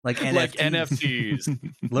NFTs. Like NFTs.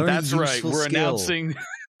 That's right. We're announcing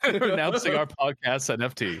our podcast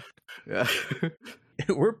NFT. Yeah.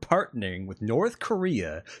 We're partnering with North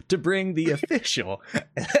Korea to bring the official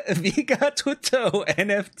Vega Tuto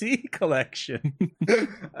NFT collection.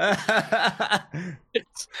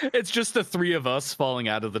 It's just the three of us falling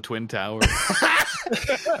out of the Twin Towers.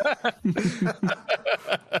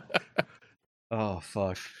 Oh,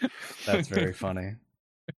 fuck. That's very funny.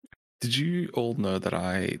 Did you all know that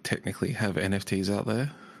I technically have NFTs out there?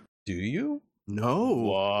 Do you? No.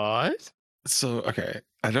 What? So, okay,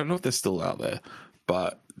 I don't know if they're still out there,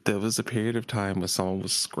 but there was a period of time where someone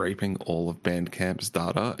was scraping all of Bandcamp's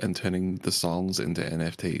data and turning the songs into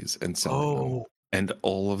NFTs and selling them. And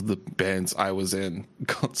all of the bands I was in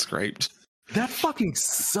got scraped. That fucking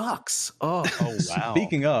sucks. Oh wow.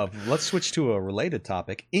 Speaking of, let's switch to a related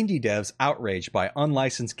topic. Indie devs outraged by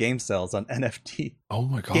unlicensed game sales on NFT. Oh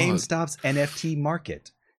my god. GameStop's NFT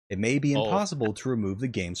market. It may be impossible to remove the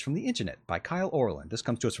games from the internet, by Kyle Orland. This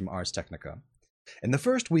comes to us from Ars Technica. In the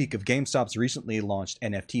first week of GameStop's recently launched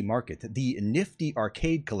NFT market, the Nifty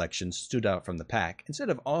Arcade Collection stood out from the pack. Instead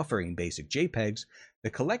of offering basic JPEGs, the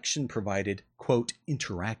collection provided, quote,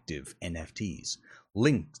 interactive NFTs,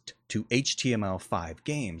 linked to HTML5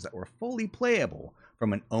 games that were fully playable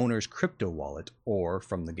from an owner's crypto wallet or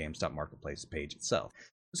from the GameStop Marketplace page itself.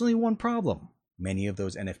 There's only one problem. Many of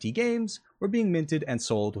those NFT games were being minted and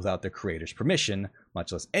sold without their creators' permission,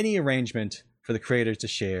 much less any arrangement for the creators to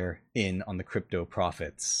share in on the crypto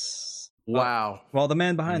profits. Wow. While the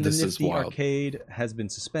man behind This the is Nifty wild. Arcade has been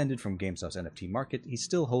suspended from GameStop's NFT market, he's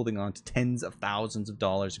still holding on to tens of thousands of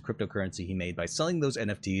dollars in cryptocurrency he made by selling those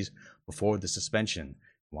NFTs before the suspension.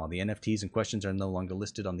 While the NFTs in questions are no longer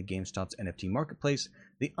listed on the GameStop's NFT marketplace,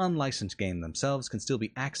 the unlicensed game themselves can still be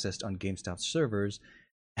accessed on GameStop's servers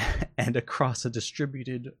and across a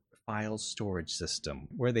distributed file storage system,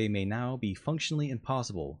 where they may now be functionally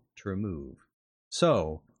impossible to remove.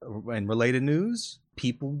 So, in related news,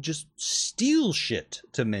 people just steal shit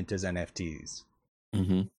to mint as NFTs.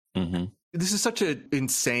 Mm-hmm. Mm-hmm. This is such an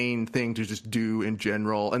insane thing to just do in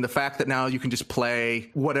general. And the fact that now you can just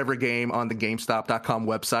play whatever game on the GameStop.com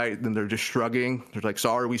website, then they're just shrugging. They're like,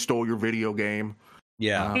 sorry, we stole your video game.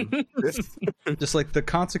 Yeah. Just like the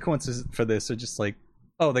consequences for this are just like,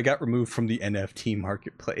 oh, they got removed from the NFT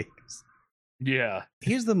marketplace. Yeah.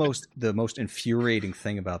 Here's the most infuriating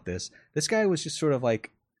thing about this. This guy was just sort of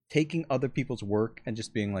like taking other people's work and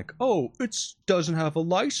just being like, oh, it doesn't have a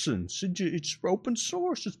license. It's open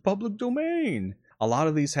source. It's public domain. A lot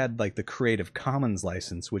of these had like the Creative Commons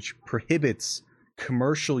license, which prohibits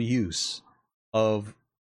commercial use of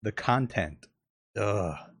the content.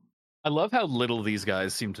 Ugh. I love how little these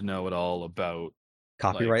guys seem to know at all about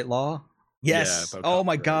Copyright law? Yes. Yeah, about oh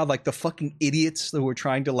my copyright. god, like the fucking idiots that were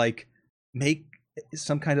trying to like make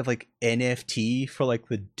some kind of like NFT for like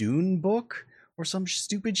the Dune book or some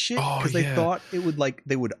stupid shit Oh, because they yeah. thought it would like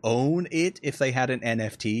they would own it if they had an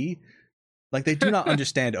NFT. Like they do not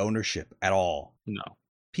understand ownership at all. No.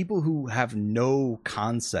 People who have no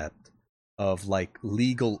concept of like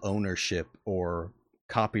legal ownership or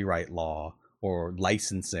copyright law or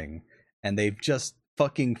licensing, and they've just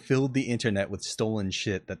fucking filled the internet with stolen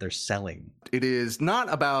shit that they're selling. It is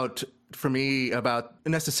not about, for me, about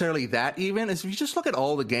necessarily that even. As if you just look at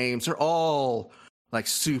all the games, they're all like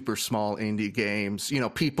super small indie games. You know,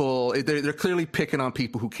 people, they're clearly picking on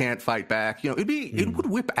people who can't fight back. You know, it would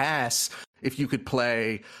whip ass if you could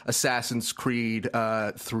play Assassin's Creed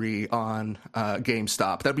 3 on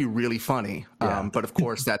GameStop. That'd be really funny. Yeah. But of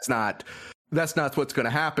course, that's not what's going to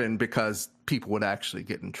happen because people would actually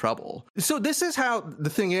get in trouble. So this is how the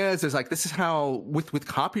thing is like, this is how with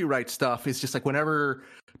copyright stuff, it's just like whenever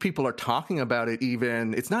people are talking about it,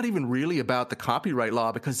 even it's not even really about the copyright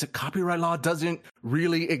law, because the copyright law doesn't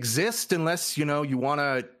really exist unless, you know, you want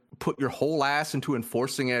to put your whole ass into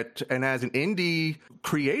enforcing it. And as an indie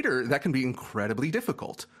creator, that can be incredibly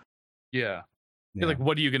difficult. Yeah. Yeah. You're like,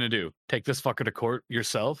 what are you going to do? Take this fucker to court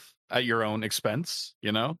yourself at your own expense,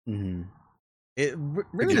 you know? Mm-hmm. It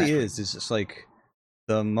really Exactly. is. It's just like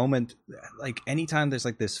the moment, like anytime there's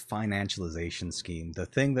like this financialization scheme, the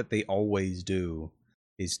thing that they always do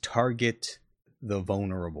is target the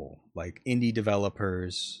vulnerable, like indie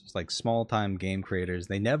developers, like small time game creators.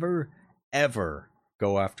 They never ever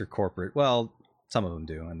go after corporate. Well, some of them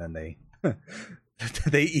do, and then they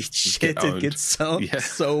they eat shit and owned. get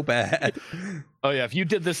so bad. Oh, yeah. If you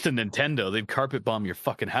did this to Nintendo, they'd carpet bomb your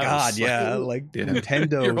fucking house. God, yeah, like Yeah. Your whole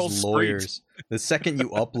Nintendo's street. lawyers. The second you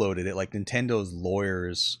uploaded it, like Nintendo's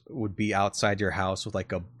lawyers would be outside your house with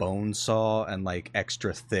like a bone saw and like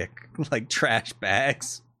extra thick like trash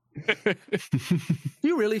bags. Do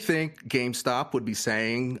you really think GameStop would be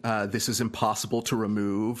saying this is impossible to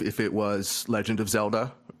remove if it was Legend of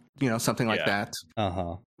Zelda? You know, something like Yeah. that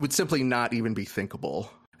Uh-huh. would simply not even be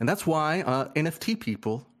thinkable. And that's why NFT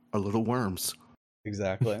people are little worms.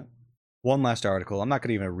 Exactly. One last article. I'm not going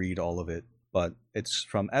to even read all of it, but it's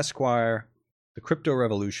from Esquire. The Crypto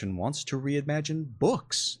Revolution wants to reimagine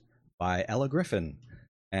books by Ella Griffin.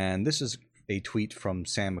 And this is a tweet from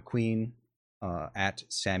Sam McQueen at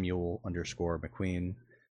Samuel_McQueen.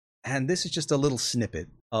 And this is just a little snippet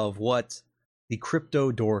of what the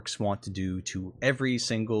crypto dorks want to do to every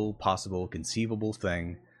single possible conceivable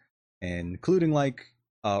thing, including like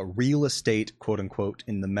real estate, quote unquote,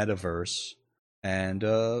 in the metaverse. And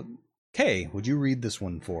Kay, would you read this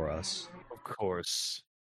one for us? Of course.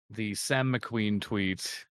 The Sam McQueen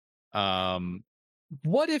tweet.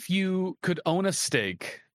 What if you could own a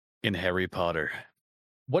stake in Harry Potter?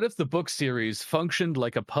 What if the book series functioned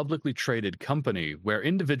like a publicly traded company where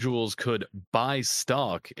individuals could buy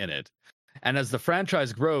stock in it? And as the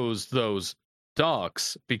franchise grows, those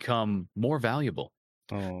stocks become more valuable.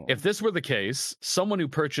 Oh. If this were the case, someone who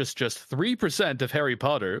purchased just 3% of Harry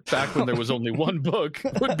Potter back when there was only one book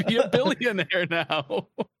would be a billionaire now.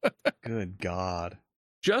 Good God.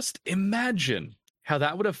 Just imagine how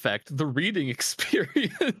that would affect the reading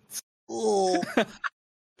experience. Oh.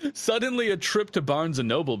 Suddenly, a trip to Barnes &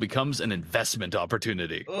 Noble becomes an investment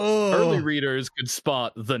opportunity. Oh. Early readers could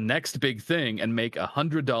spot the next big thing and make a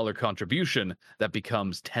 $100 contribution that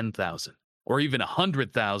becomes $10,000 or even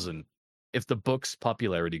 $100,000 if the book's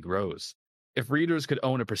popularity grows. If readers could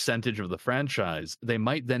own a percentage of the franchise, they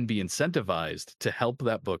might then be incentivized to help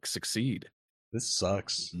that book succeed. This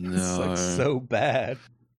sucks. No. This sucks so bad.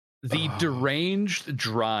 The deranged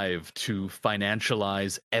drive to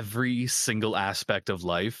financialize every single aspect of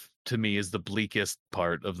life, to me, is the bleakest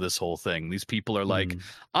part of this whole thing. These people are like,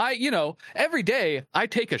 every day I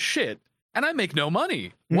take a shit and I make no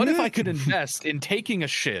money. What if I could invest in taking a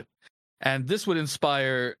shit? And this would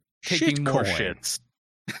inspire taking more Shitcoin. shits.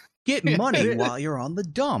 Get money while you're on the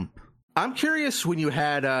dump. I'm curious, when you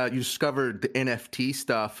had you discovered the NFT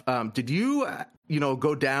stuff, did you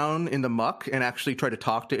go down in the muck and actually try to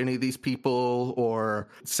talk to any of these people or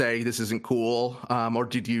say this isn't cool, or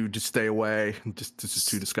did you just stay away? Just this is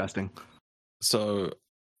too disgusting. So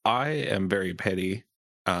I am very petty,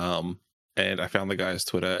 and I found the guy's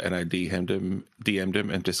Twitter and I DM'd him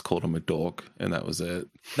and just called him a dork, and that was it.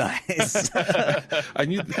 Nice. I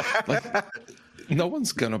knew, like, no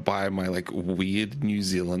one's gonna buy my like weird New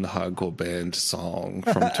Zealand hardcore band song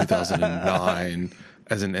from 2009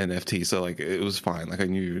 as an NFT, so like it was fine. Like I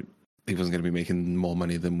knew he wasn't gonna be making more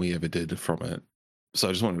money than we ever did from it, so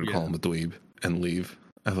I just wanted to call him a dweeb and leave.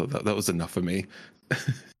 I thought that was enough for me.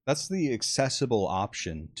 That's the accessible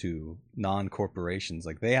option to non-corporations.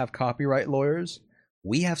 Like, they have copyright lawyers.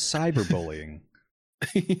 We have cyberbullying.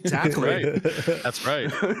 Exactly. Right. That's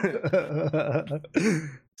right.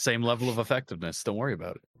 Same level of effectiveness. Don't worry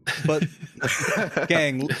about it. But,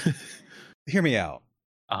 gang, hear me out.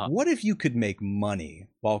 Uh-huh. What if you could make money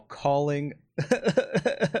while calling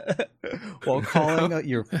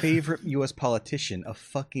your favorite U.S. politician a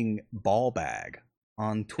fucking ball bag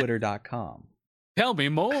on Twitter.com? Tell me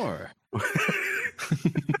more.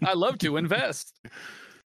 I love to invest.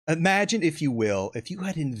 Imagine, if you will, if you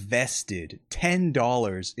had invested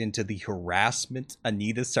 $10 into the harassment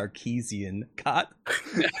Anita Sarkeesian got for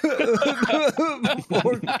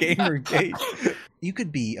Gamergate. You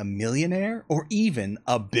could be a millionaire or even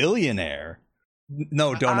a billionaire.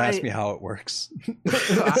 No, don't ask me how it works.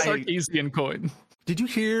 Sarkeesian coin. Did you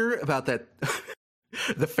hear about that?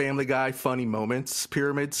 The Family Guy Funny Moments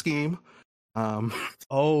pyramid scheme?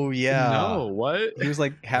 Oh, yeah. No, what? He was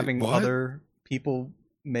like having What? other people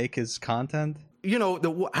make his content. I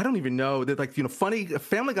don't even know that, like,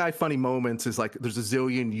 Family Guy Funny Moments is like, there's a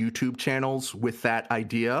zillion YouTube channels with that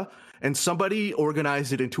idea, and somebody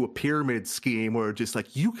organized it into a pyramid scheme where just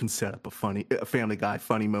like, you can set up a Family Guy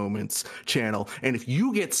Funny Moments channel, and if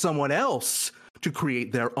you get someone else to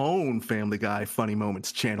create their own Family Guy Funny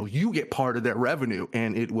Moments channel, you get part of their revenue.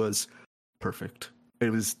 And it was perfect.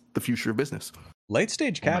 It was the future of business. Late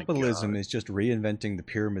stage Oh my capitalism God. is just reinventing the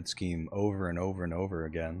pyramid scheme over and over and over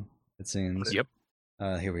again, it seems. Yep.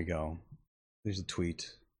 Here we go. There's a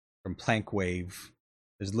tweet from Plankwave.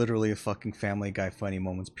 There's literally a fucking Family Guy Funny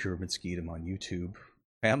Moments pyramid scheme on YouTube.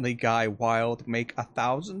 Family Guy Wild make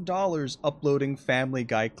 $1,000 uploading Family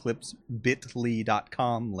Guy clips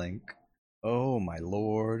bit.ly.com link. Oh my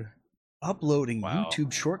lord. Uploading Wow.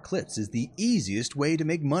 YouTube short clips is the easiest way to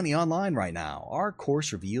make money online right now. Our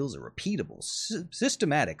course reveals a repeatable,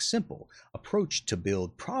 systematic, simple approach to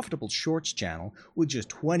build profitable shorts channel with just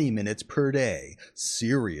 20 minutes per day.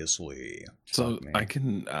 Seriously. So Fuck me. I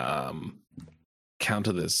can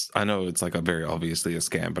counter this. I know it's like a very obviously a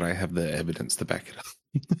scam, but I have the evidence to back it up.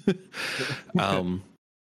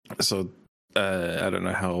 I don't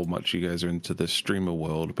know how much you guys are into the streamer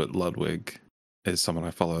world, but Ludwig is someone I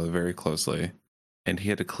follow very closely, and he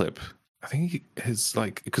had a clip. I think his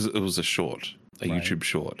because it was a short, a Right. YouTube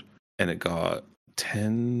short, and it got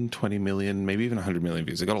 10, 20 million, maybe even 100 million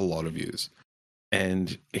views. It got a lot of views,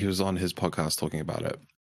 and he was on his podcast talking about it.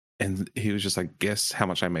 And he was just like, guess how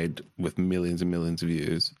much I made with millions and millions of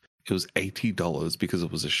views. It was $80 because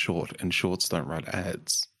it was a short, and shorts don't run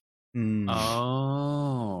ads.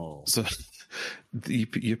 Oh. So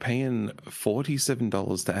you're paying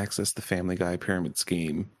 $47 to access the Family Guy pyramid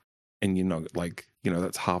scheme, and you're not like,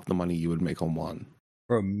 that's half the money you would make on one.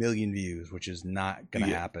 For 1 million views, which is not going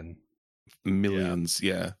to happen. Millions,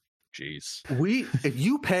 yeah. Jeez. If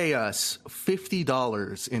you pay us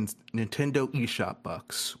 $50 in Nintendo eShop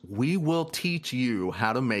bucks, we will teach you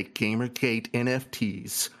how to make Gamergate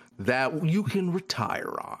NFTs that you can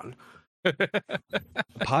retire on.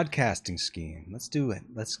 Podcasting scheme. Let's do it.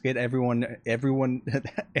 Let's get everyone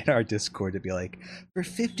in our Discord to be like, for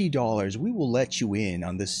 $50, we will let you in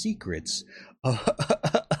on the secrets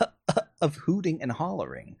of hooting and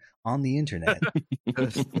hollering on the internet.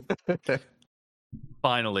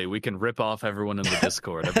 Finally, we can rip off everyone in the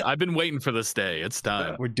Discord. I've been waiting for this day. It's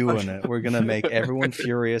time. We're doing it. We're gonna make everyone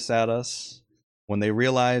furious at us. When they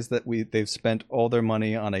realize that they've spent all their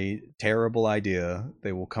money on a terrible idea,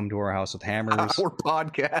 they will come to our house with hammers. Our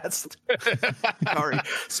podcast.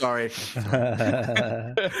 Sorry.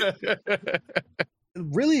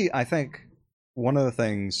 Really, I think one of the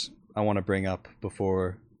things I want to bring up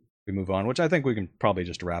before we move on, which I think we can probably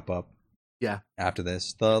just wrap up. Yeah. After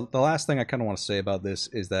this, the last thing I kind of want to say about this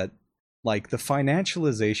is that, like, the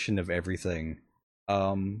financialization of everything,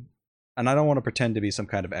 and I don't want to pretend to be some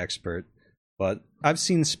kind of expert, but I've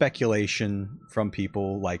seen speculation from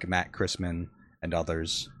people like Matt Chrisman and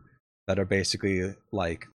others that are basically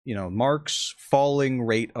like, Mark's falling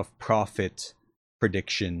rate of profit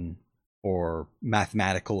prediction or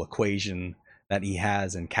mathematical equation that he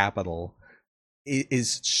has in Capital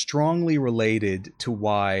is strongly related to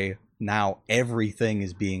why now everything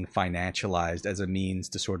is being financialized as a means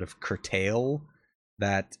to sort of curtail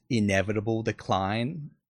that inevitable decline.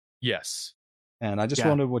 Yes. And I just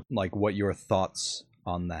wondered what your thoughts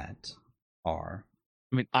on that are.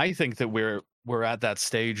 I mean, I think that we're at that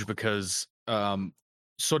stage because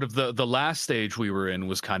sort of the last stage we were in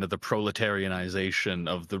was kind of the proletarianization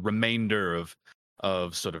of the remainder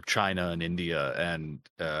of sort of China and India and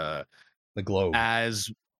the globe.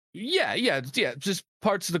 Just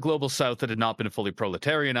parts of the global south that had not been fully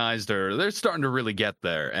proletarianized, or they're starting to really get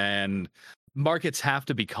there, and markets have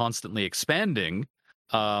to be constantly expanding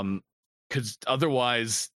because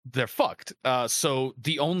otherwise they're fucked. So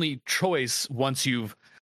the only choice, once you've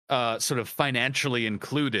sort of financially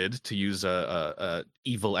included, to use a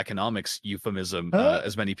evil economics euphemism,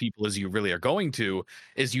 as many people as you really are going to,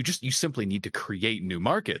 is you simply need to create new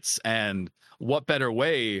markets. And what better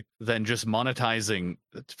way than just monetizing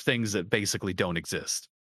things that basically don't exist?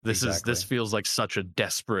 This feels like such a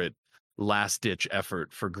desperate last ditch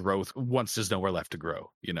effort for growth once there's nowhere left to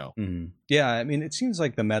grow, Mm-hmm. Yeah, I mean, it seems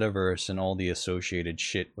like the metaverse and all the associated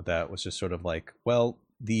shit with that was just sort of like, well,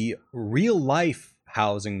 the real life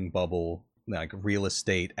housing bubble, like real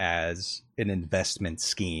estate as an investment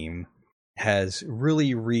scheme, has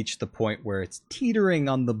really reached the point where it's teetering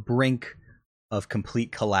on the brink of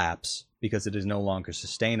complete collapse because it is no longer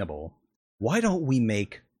sustainable. Why don't we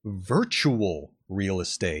make virtual real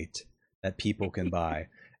estate that people can buy?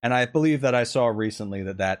 And I believe that I saw recently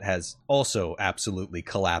that has also absolutely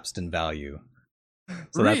collapsed in value.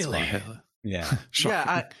 So really? That's fun. Yeah.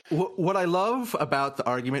 Yeah. What I love about the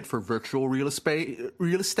argument for virtual real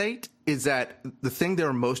estate is that the thing they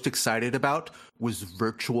were most excited about was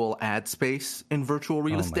virtual ad space in virtual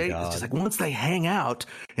real estate. It's just like once they hang out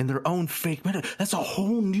in their own fake meta, that's a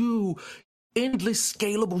whole new endless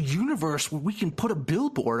scalable universe where we can put a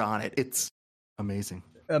billboard on it. It's amazing.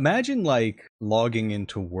 Imagine like logging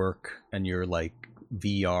into work and your like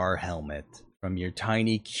VR helmet from your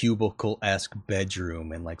tiny cubicle-esque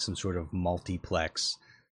bedroom in like some sort of multiplex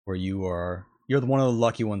where you're one of the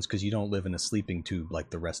lucky ones because you don't live in a sleeping tube like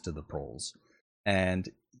the rest of the proles. And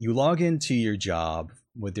you log into your job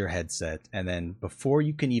with your headset, and then before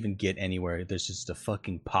you can even get anywhere, there's just a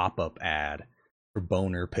fucking pop-up ad for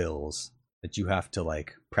boner pills that you have to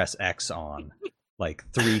like press X on like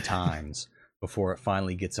 3 times before it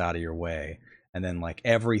finally gets out of your way. And then like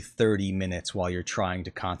every 30 minutes while you're trying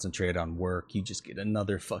to concentrate on work, you just get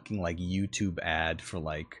another fucking like YouTube ad for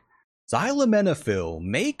like Xylamenofil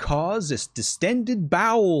may cause this distended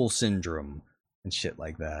bowel syndrome and shit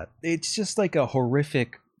like that. It's just like a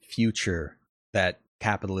horrific future that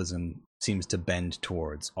capitalism seems to bend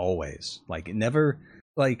towards always. Like it never,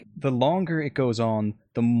 like the longer it goes on,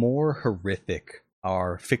 the more horrific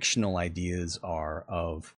our fictional ideas are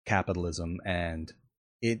of capitalism. And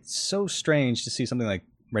it's so strange to see something like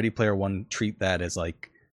Ready Player One treat that as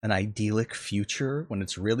like an idyllic future when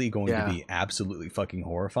it's really going to be absolutely fucking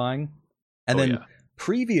horrifying. And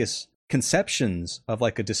previous conceptions of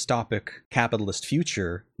like a dystopic capitalist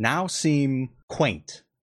future now seem quaint,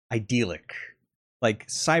 idyllic. Like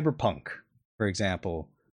Cyberpunk, for example,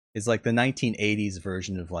 is like the 1980s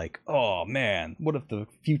version of like, oh man, what if the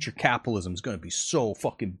future capitalism is going to be so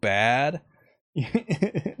fucking bad?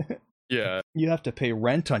 Yeah. You have to pay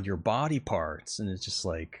rent on your body parts, and it's just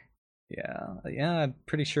like, yeah, I'm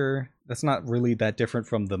pretty sure that's not really that different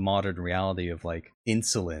from the modern reality of like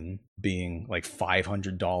insulin being like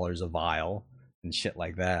 $500 a vial and shit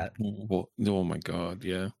like that. Well, oh my god,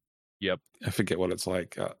 yeah. Yep. I forget what it's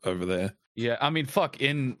like over there. Yeah, I mean, fuck.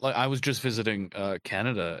 I was just visiting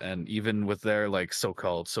Canada, and even with their like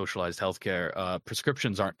so-called socialized healthcare,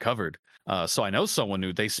 prescriptions aren't covered. So I know someone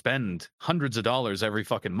who they spend hundreds of dollars every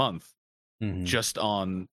fucking month just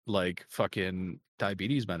on like fucking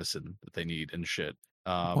diabetes medicine that they need and shit.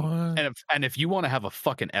 And if you want to have a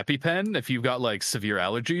fucking EpiPen, if you've got like severe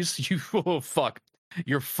allergies,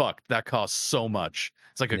 you're fucked. That costs so much.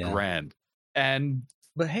 It's like $1,000. And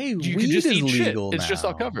but hey, you weed can just is eat legal shit. It's just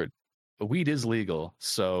all now. covered. But weed is legal,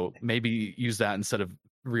 so maybe use that instead of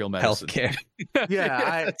real medicine. Healthcare.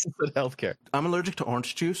 Yeah, That's healthcare. I'm allergic to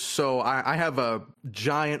orange juice, so I have a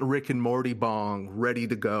giant Rick and Morty bong ready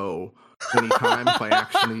to go anytime if I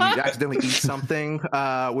accidentally eat something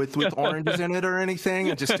with oranges in it or anything,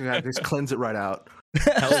 and just cleanse it right out.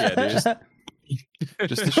 Hell yeah, dude.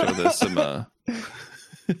 Just to show there's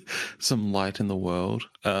some light in the world.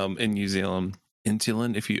 In New Zealand,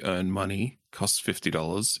 insulin, if you earn money, costs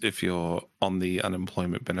 $50. If you're on the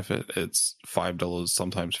unemployment benefit, it's $5,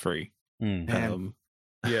 sometimes free.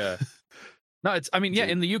 Yeah. No, it's. I mean, yeah.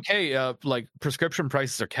 In the UK, like prescription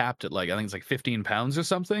prices are capped at like I think it's like £15 or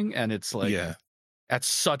something, and it's like that's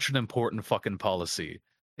such an important fucking policy.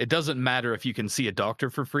 It doesn't matter if you can see a doctor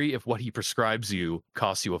for free if what he prescribes you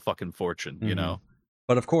costs you a fucking fortune. You know.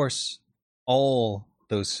 But of course, all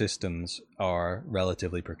those systems are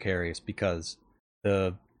relatively precarious because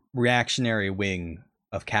the reactionary wing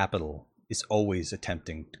of capital is always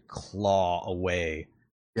attempting to claw away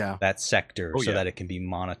that sector that it can be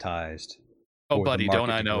monetized. Oh, buddy, don't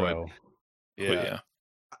I know it? Yeah.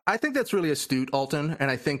 I think that's really astute, Alton, and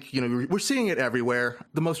I think we're seeing it everywhere.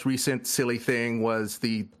 The most recent silly thing was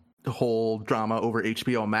the whole drama over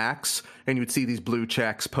HBO Max, and you'd see these blue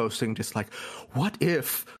checks posting just like, what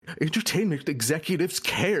if entertainment executives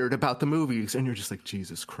cared about the movies? And you're just like,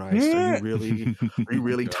 Jesus Christ, are you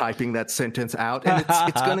really typing that sentence out? And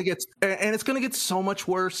it's gonna get so much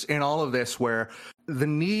worse in all of this, where the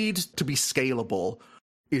need to be scalable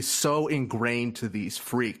is so ingrained to these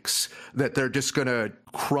freaks that they're just gonna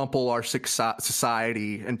crumple our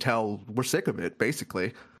society until we're sick of it,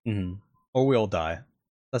 basically. Or we'll die.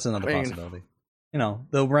 That's another possibility.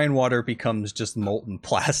 The rainwater becomes just molten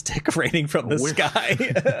plastic raining from the sky.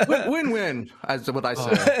 Win-win, as what I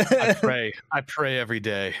say. I pray every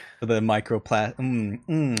day. For the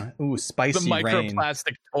microplastic. Spicy the rain.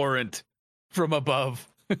 Microplastic torrent from above.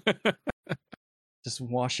 Just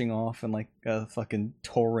washing off in like a fucking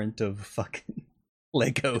torrent of fucking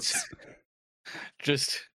Legos.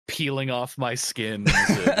 Just peeling off my skin.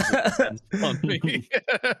 On me.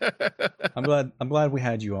 I'm glad we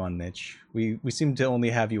had you on, Mitch. We seem to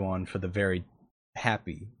only have you on for the very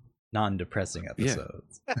happy, non-depressing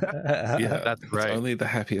episodes. Yeah, that's right. It's only the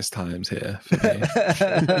happiest times here for me.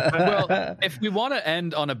 Well, if we want to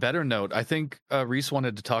end on a better note, I think Reese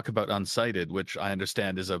wanted to talk about Unsighted, which I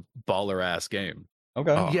understand is a baller ass game.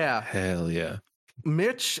 Okay. Oh, yeah. Hell yeah.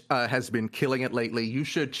 Mitch has been killing it lately. You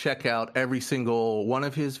should check out every single one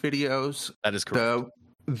of his videos. That is correct.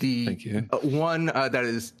 Thank you. One that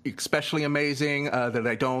is especially amazing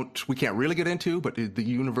that we can't really get into, but the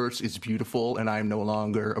universe is beautiful and I'm no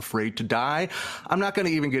longer afraid to die. I'm not going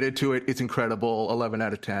to even get into it. It's incredible. 11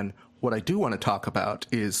 out of 10. What I do want to talk about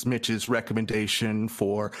is Mitch's recommendation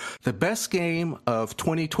for the best game of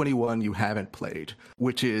 2021 you haven't played,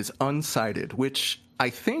 which is Unsighted, which I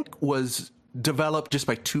think was developed just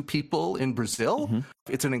by 2 people in Brazil.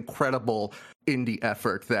 It's an incredible indie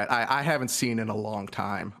effort that I haven't seen in a long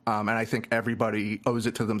time. And I think everybody owes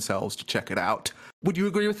it to themselves to check it out. Would you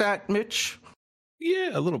agree with that, Mitch? Yeah,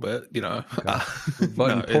 a little bit, Okay.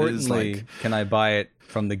 But importantly, can I buy it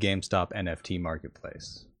from the GameStop NFT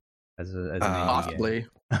marketplace? As an possibly.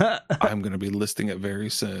 I'm going to be listing it very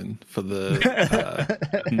soon for the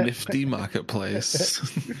Nifty marketplace.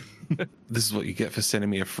 This is what you get for sending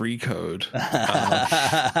me a free code.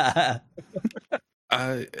 Yeah,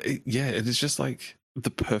 it is just like the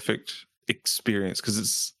perfect experience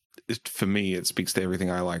because for me, it speaks to everything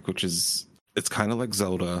I like, which is it's kind of like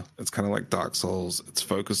Zelda. It's kind of like Dark Souls. It's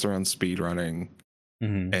focused around speed running,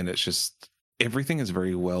 and it's everything is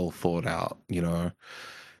very well thought out. You know,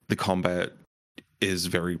 the combat is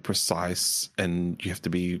very precise, and you have to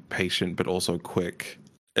be patient but also quick.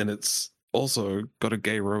 And it's also got a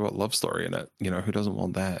gay robot love story in it. You know, who doesn't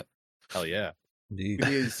want that? Hell yeah. Indeed. It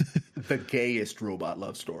is the gayest robot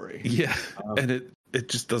love story. Yeah, and it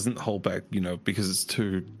just doesn't hold back. You know, because it's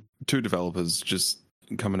two developers just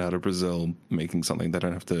coming out of Brazil making something. They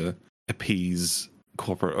don't have to appease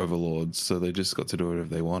corporate overlords, so they just got to do whatever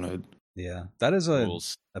they wanted. Yeah, that is a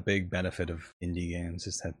Rules. big benefit of indie games,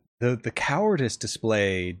 is that the cowardice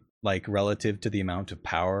displayed, like, relative to the amount of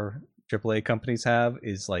power AAA companies have,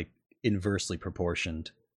 is like inversely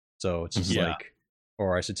proportioned. So it's just Yeah. like,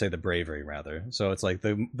 or I should say the bravery rather. So it's like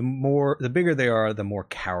the bigger they are, the more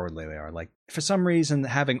cowardly they are. Like, for some reason,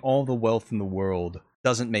 having all the wealth in the world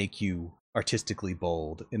doesn't make you artistically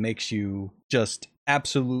bold. It makes you just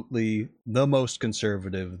absolutely the most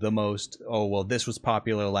conservative, the most, oh well, this was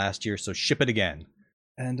popular last year, so ship it again.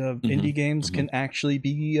 And indie games can actually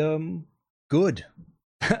be good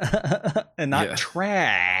and not Yeah.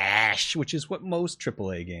 trash, which is what most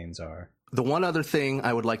AAA games are. The one other thing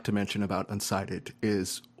I would like to mention about Unsighted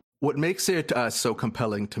is what makes it so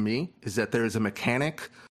compelling to me is that there is a mechanic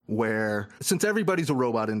where, since everybody's a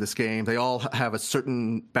robot in this game, they all have a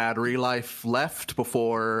certain battery life left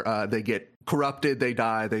before they get corrupted, they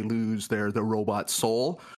die, they lose their robot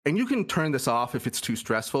soul. And you can turn this off if it's too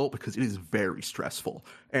stressful, because it is very stressful.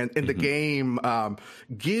 And the game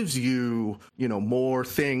gives you, you know, more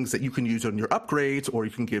things that you can use on your upgrades, or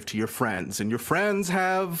you can give to your friends. And your friends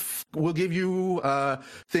will give you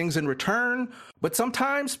things in return. But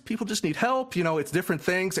sometimes people just need help. You know, it's different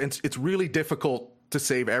things, and it's really difficult to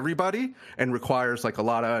save everybody and requires like a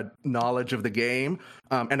lot of knowledge of the game.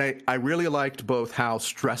 And I really liked both how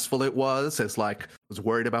stressful it was, as like I was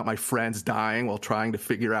worried about my friends dying while trying to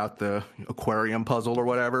figure out the aquarium puzzle or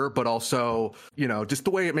whatever, but also, you know, just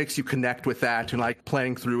the way it makes you connect with that, and like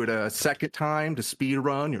playing through it a second time to speed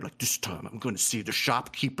run. You're like, this time I'm going to see the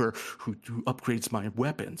shopkeeper who upgrades my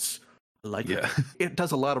weapons. Like, it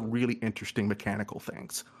does a lot of really interesting mechanical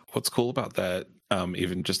things. What's cool about that,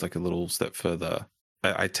 even just like a little step further,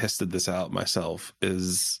 I tested this out myself,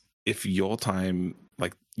 is if your time,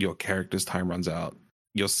 like your character's time runs out,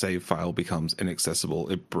 your save file becomes inaccessible,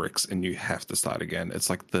 it bricks, and you have to start again. It's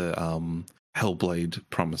like the Hellblade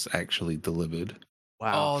promise actually delivered.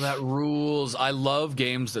 Wow. Oh, that rules. I love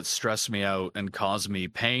games that stress me out and cause me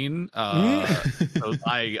pain. So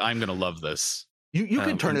I'm going to love this. You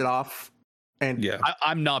can turn it off. And Yeah.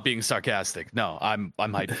 I'm not being sarcastic. No, I'm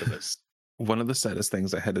hyped for this. One of the saddest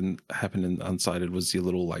things that happened in Unsighted was your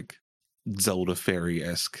little like Zelda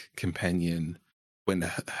fairy-esque companion. When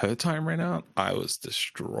her time ran out, I was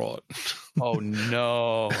distraught. Oh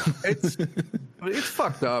no. it's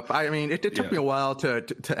fucked up. I mean, it took me a while to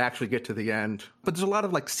actually get to the end. But there's a lot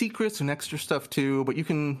of like secrets and extra stuff too. But you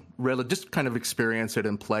can really just kind of experience it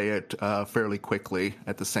and play it fairly quickly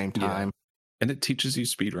at the same time. And it teaches you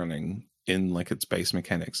speedrunning in like its base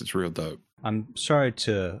mechanics. It's real dope. I'm sorry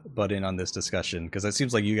to butt in on this discussion, because it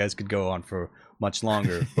seems like you guys could go on for much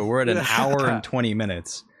longer, but we're at an hour and 20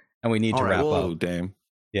 minutes and we need to wrap Oh, up. damn.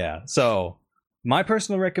 Yeah. So my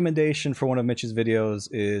personal recommendation for one of Mitch's videos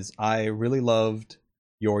is, I really loved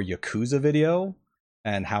your Yakuza video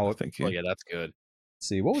and how Thank you. Oh yeah, that's good. let's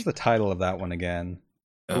see, what was the title of that one again?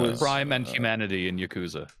 It was Crime and Humanity in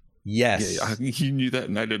Yakuza. Yes. Yeah, you knew that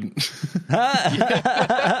and I didn't.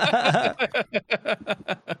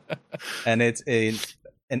 And it's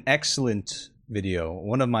an excellent video,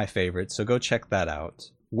 one of my favorites, so go check that out.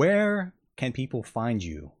 Where can people find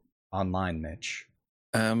you online, Mitch?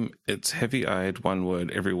 It's heavy-eyed, one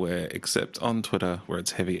word, everywhere except on Twitter, where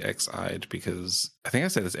it's heavy X-eyed, because I think I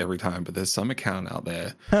say this every time, but there's some account out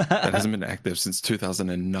there that hasn't been active since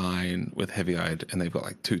 2009 with heavy-eyed, and they've got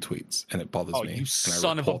like 2 tweets, and it bothers me. You and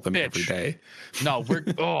son I of a report them every bitch. day. No, we're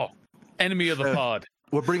enemy of the pod.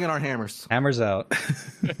 We're bringing our hammers. Hammers out.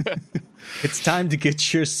 It's time to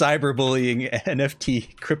get your cyberbullying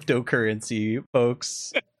NFT cryptocurrency,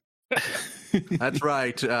 folks. That's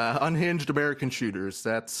right. Unhinged American shooters.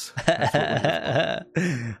 That's what we're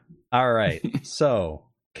here All right. So,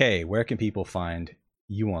 Kay, where can people find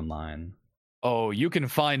you online? Oh, you can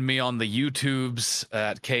find me on the YouTubes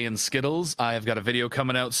at Kay and Skittles. I have got a video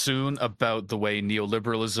coming out soon about the way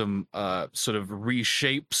neoliberalism sort of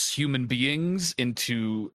reshapes human beings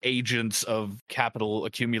into agents of capital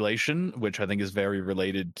accumulation, which I think is very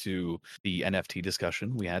related to the NFT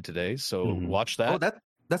discussion we had today. So watch that. Oh,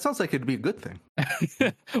 that sounds like it'd be a good thing.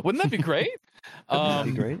 Wouldn't that be great?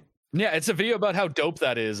 That'd be great. Yeah, it's a video about how dope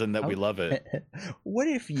that is and that we love it. What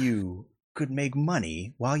if you could make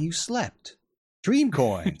money while you slept? Dream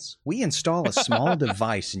Coins. We install a small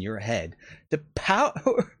device in your head to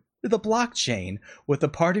power the blockchain with a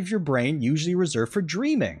part of your brain usually reserved for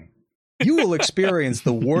dreaming. You will experience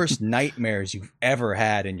the worst nightmares you've ever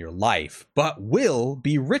had in your life, but will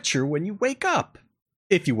be richer when you wake up.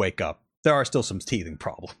 If you wake up. There are still some teething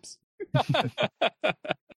problems.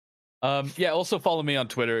 Yeah, also follow me on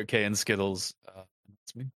Twitter at KNSkittles.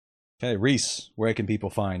 That's me. Okay, Reese, where can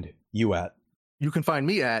people find you at? You can find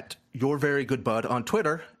me at Your Very Good Bud on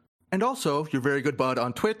Twitter, and also Your Very Good Bud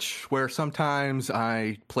on Twitch, where sometimes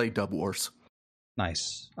I play Dub Wars.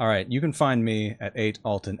 Nice. All right, you can find me at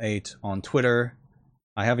 8alton8 on Twitter.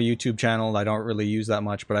 I have a YouTube channel I don't really use that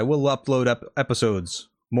much, but I will upload episodes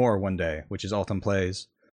more one day, which is Alton Plays.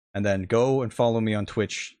 And then go and follow me on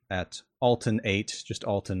Twitch at Alton8, just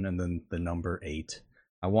Alton and then the number 8.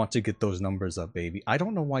 I want to get those numbers up, baby. I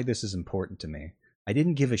don't know why this is important to me. I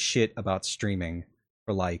didn't give a shit about streaming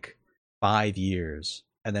for like 5 years.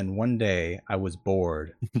 And then one day I was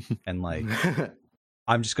bored and like,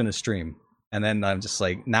 I'm just going to stream. And then I'm just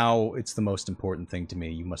like, now it's the most important thing to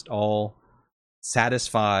me. You must all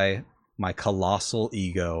satisfy my colossal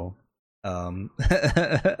ego.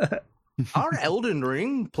 Our Elden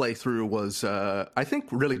Ring playthrough was, I think,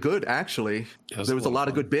 really good, actually. There was a lot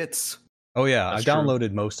of good bits. Oh, yeah. That's I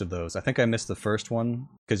downloaded most of those. I think I missed the first one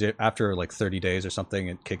because after like 30 days or something,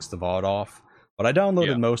 it kicks the VOD off. But I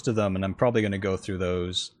downloaded most of them, and I'm probably going to go through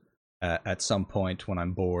those at some point when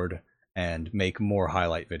I'm bored and make more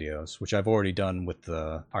highlight videos, which I've already done with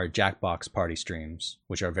our Jackbox party streams,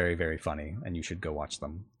 which are very, very funny, and you should go watch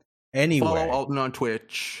them. Anyway, follow Alton on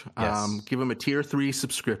Twitch. Yes. Give him a tier 3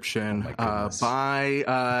 subscription. Oh my goodness.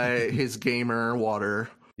 Buy his gamer water.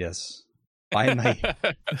 Yes. Buy my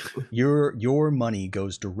your money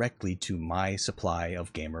goes directly to my supply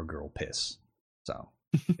of gamer girl piss. So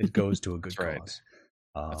it goes to a good cause.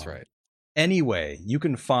 That's right. Anyway, you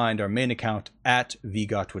can find our main account at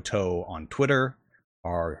VGotWato on Twitter.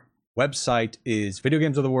 Our website is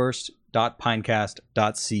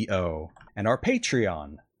videogamesoftheworst.pinecast.co. And our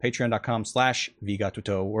Patreon,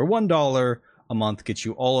 patreon.com/VGotWato, where $1 a month gets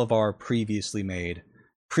you all of our previously made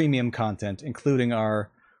premium content, including our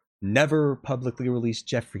never publicly released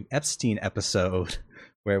Jeffrey Epstein episode,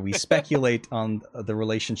 where we speculate on the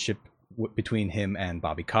relationship between him and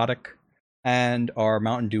Bobby Kotick, and our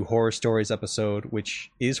Mountain Dew Horror Stories episode, which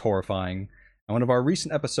is horrifying, and one of our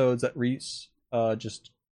recent episodes that Reese just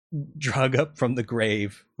drug up from the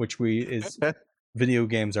grave, which is Video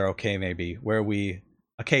Games Are Okay Maybe, where we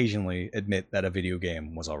occasionally admit that a video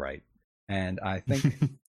game was all right. And I think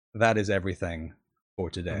that is everything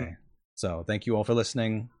for today. Mm-hmm. So thank you all for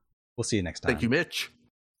listening. We'll see you next time. Thank you, Mitch.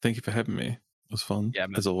 Thank you for having me. It was fun,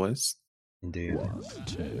 as always. Indeed.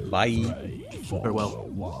 Bye. Farewell.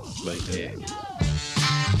 Bye.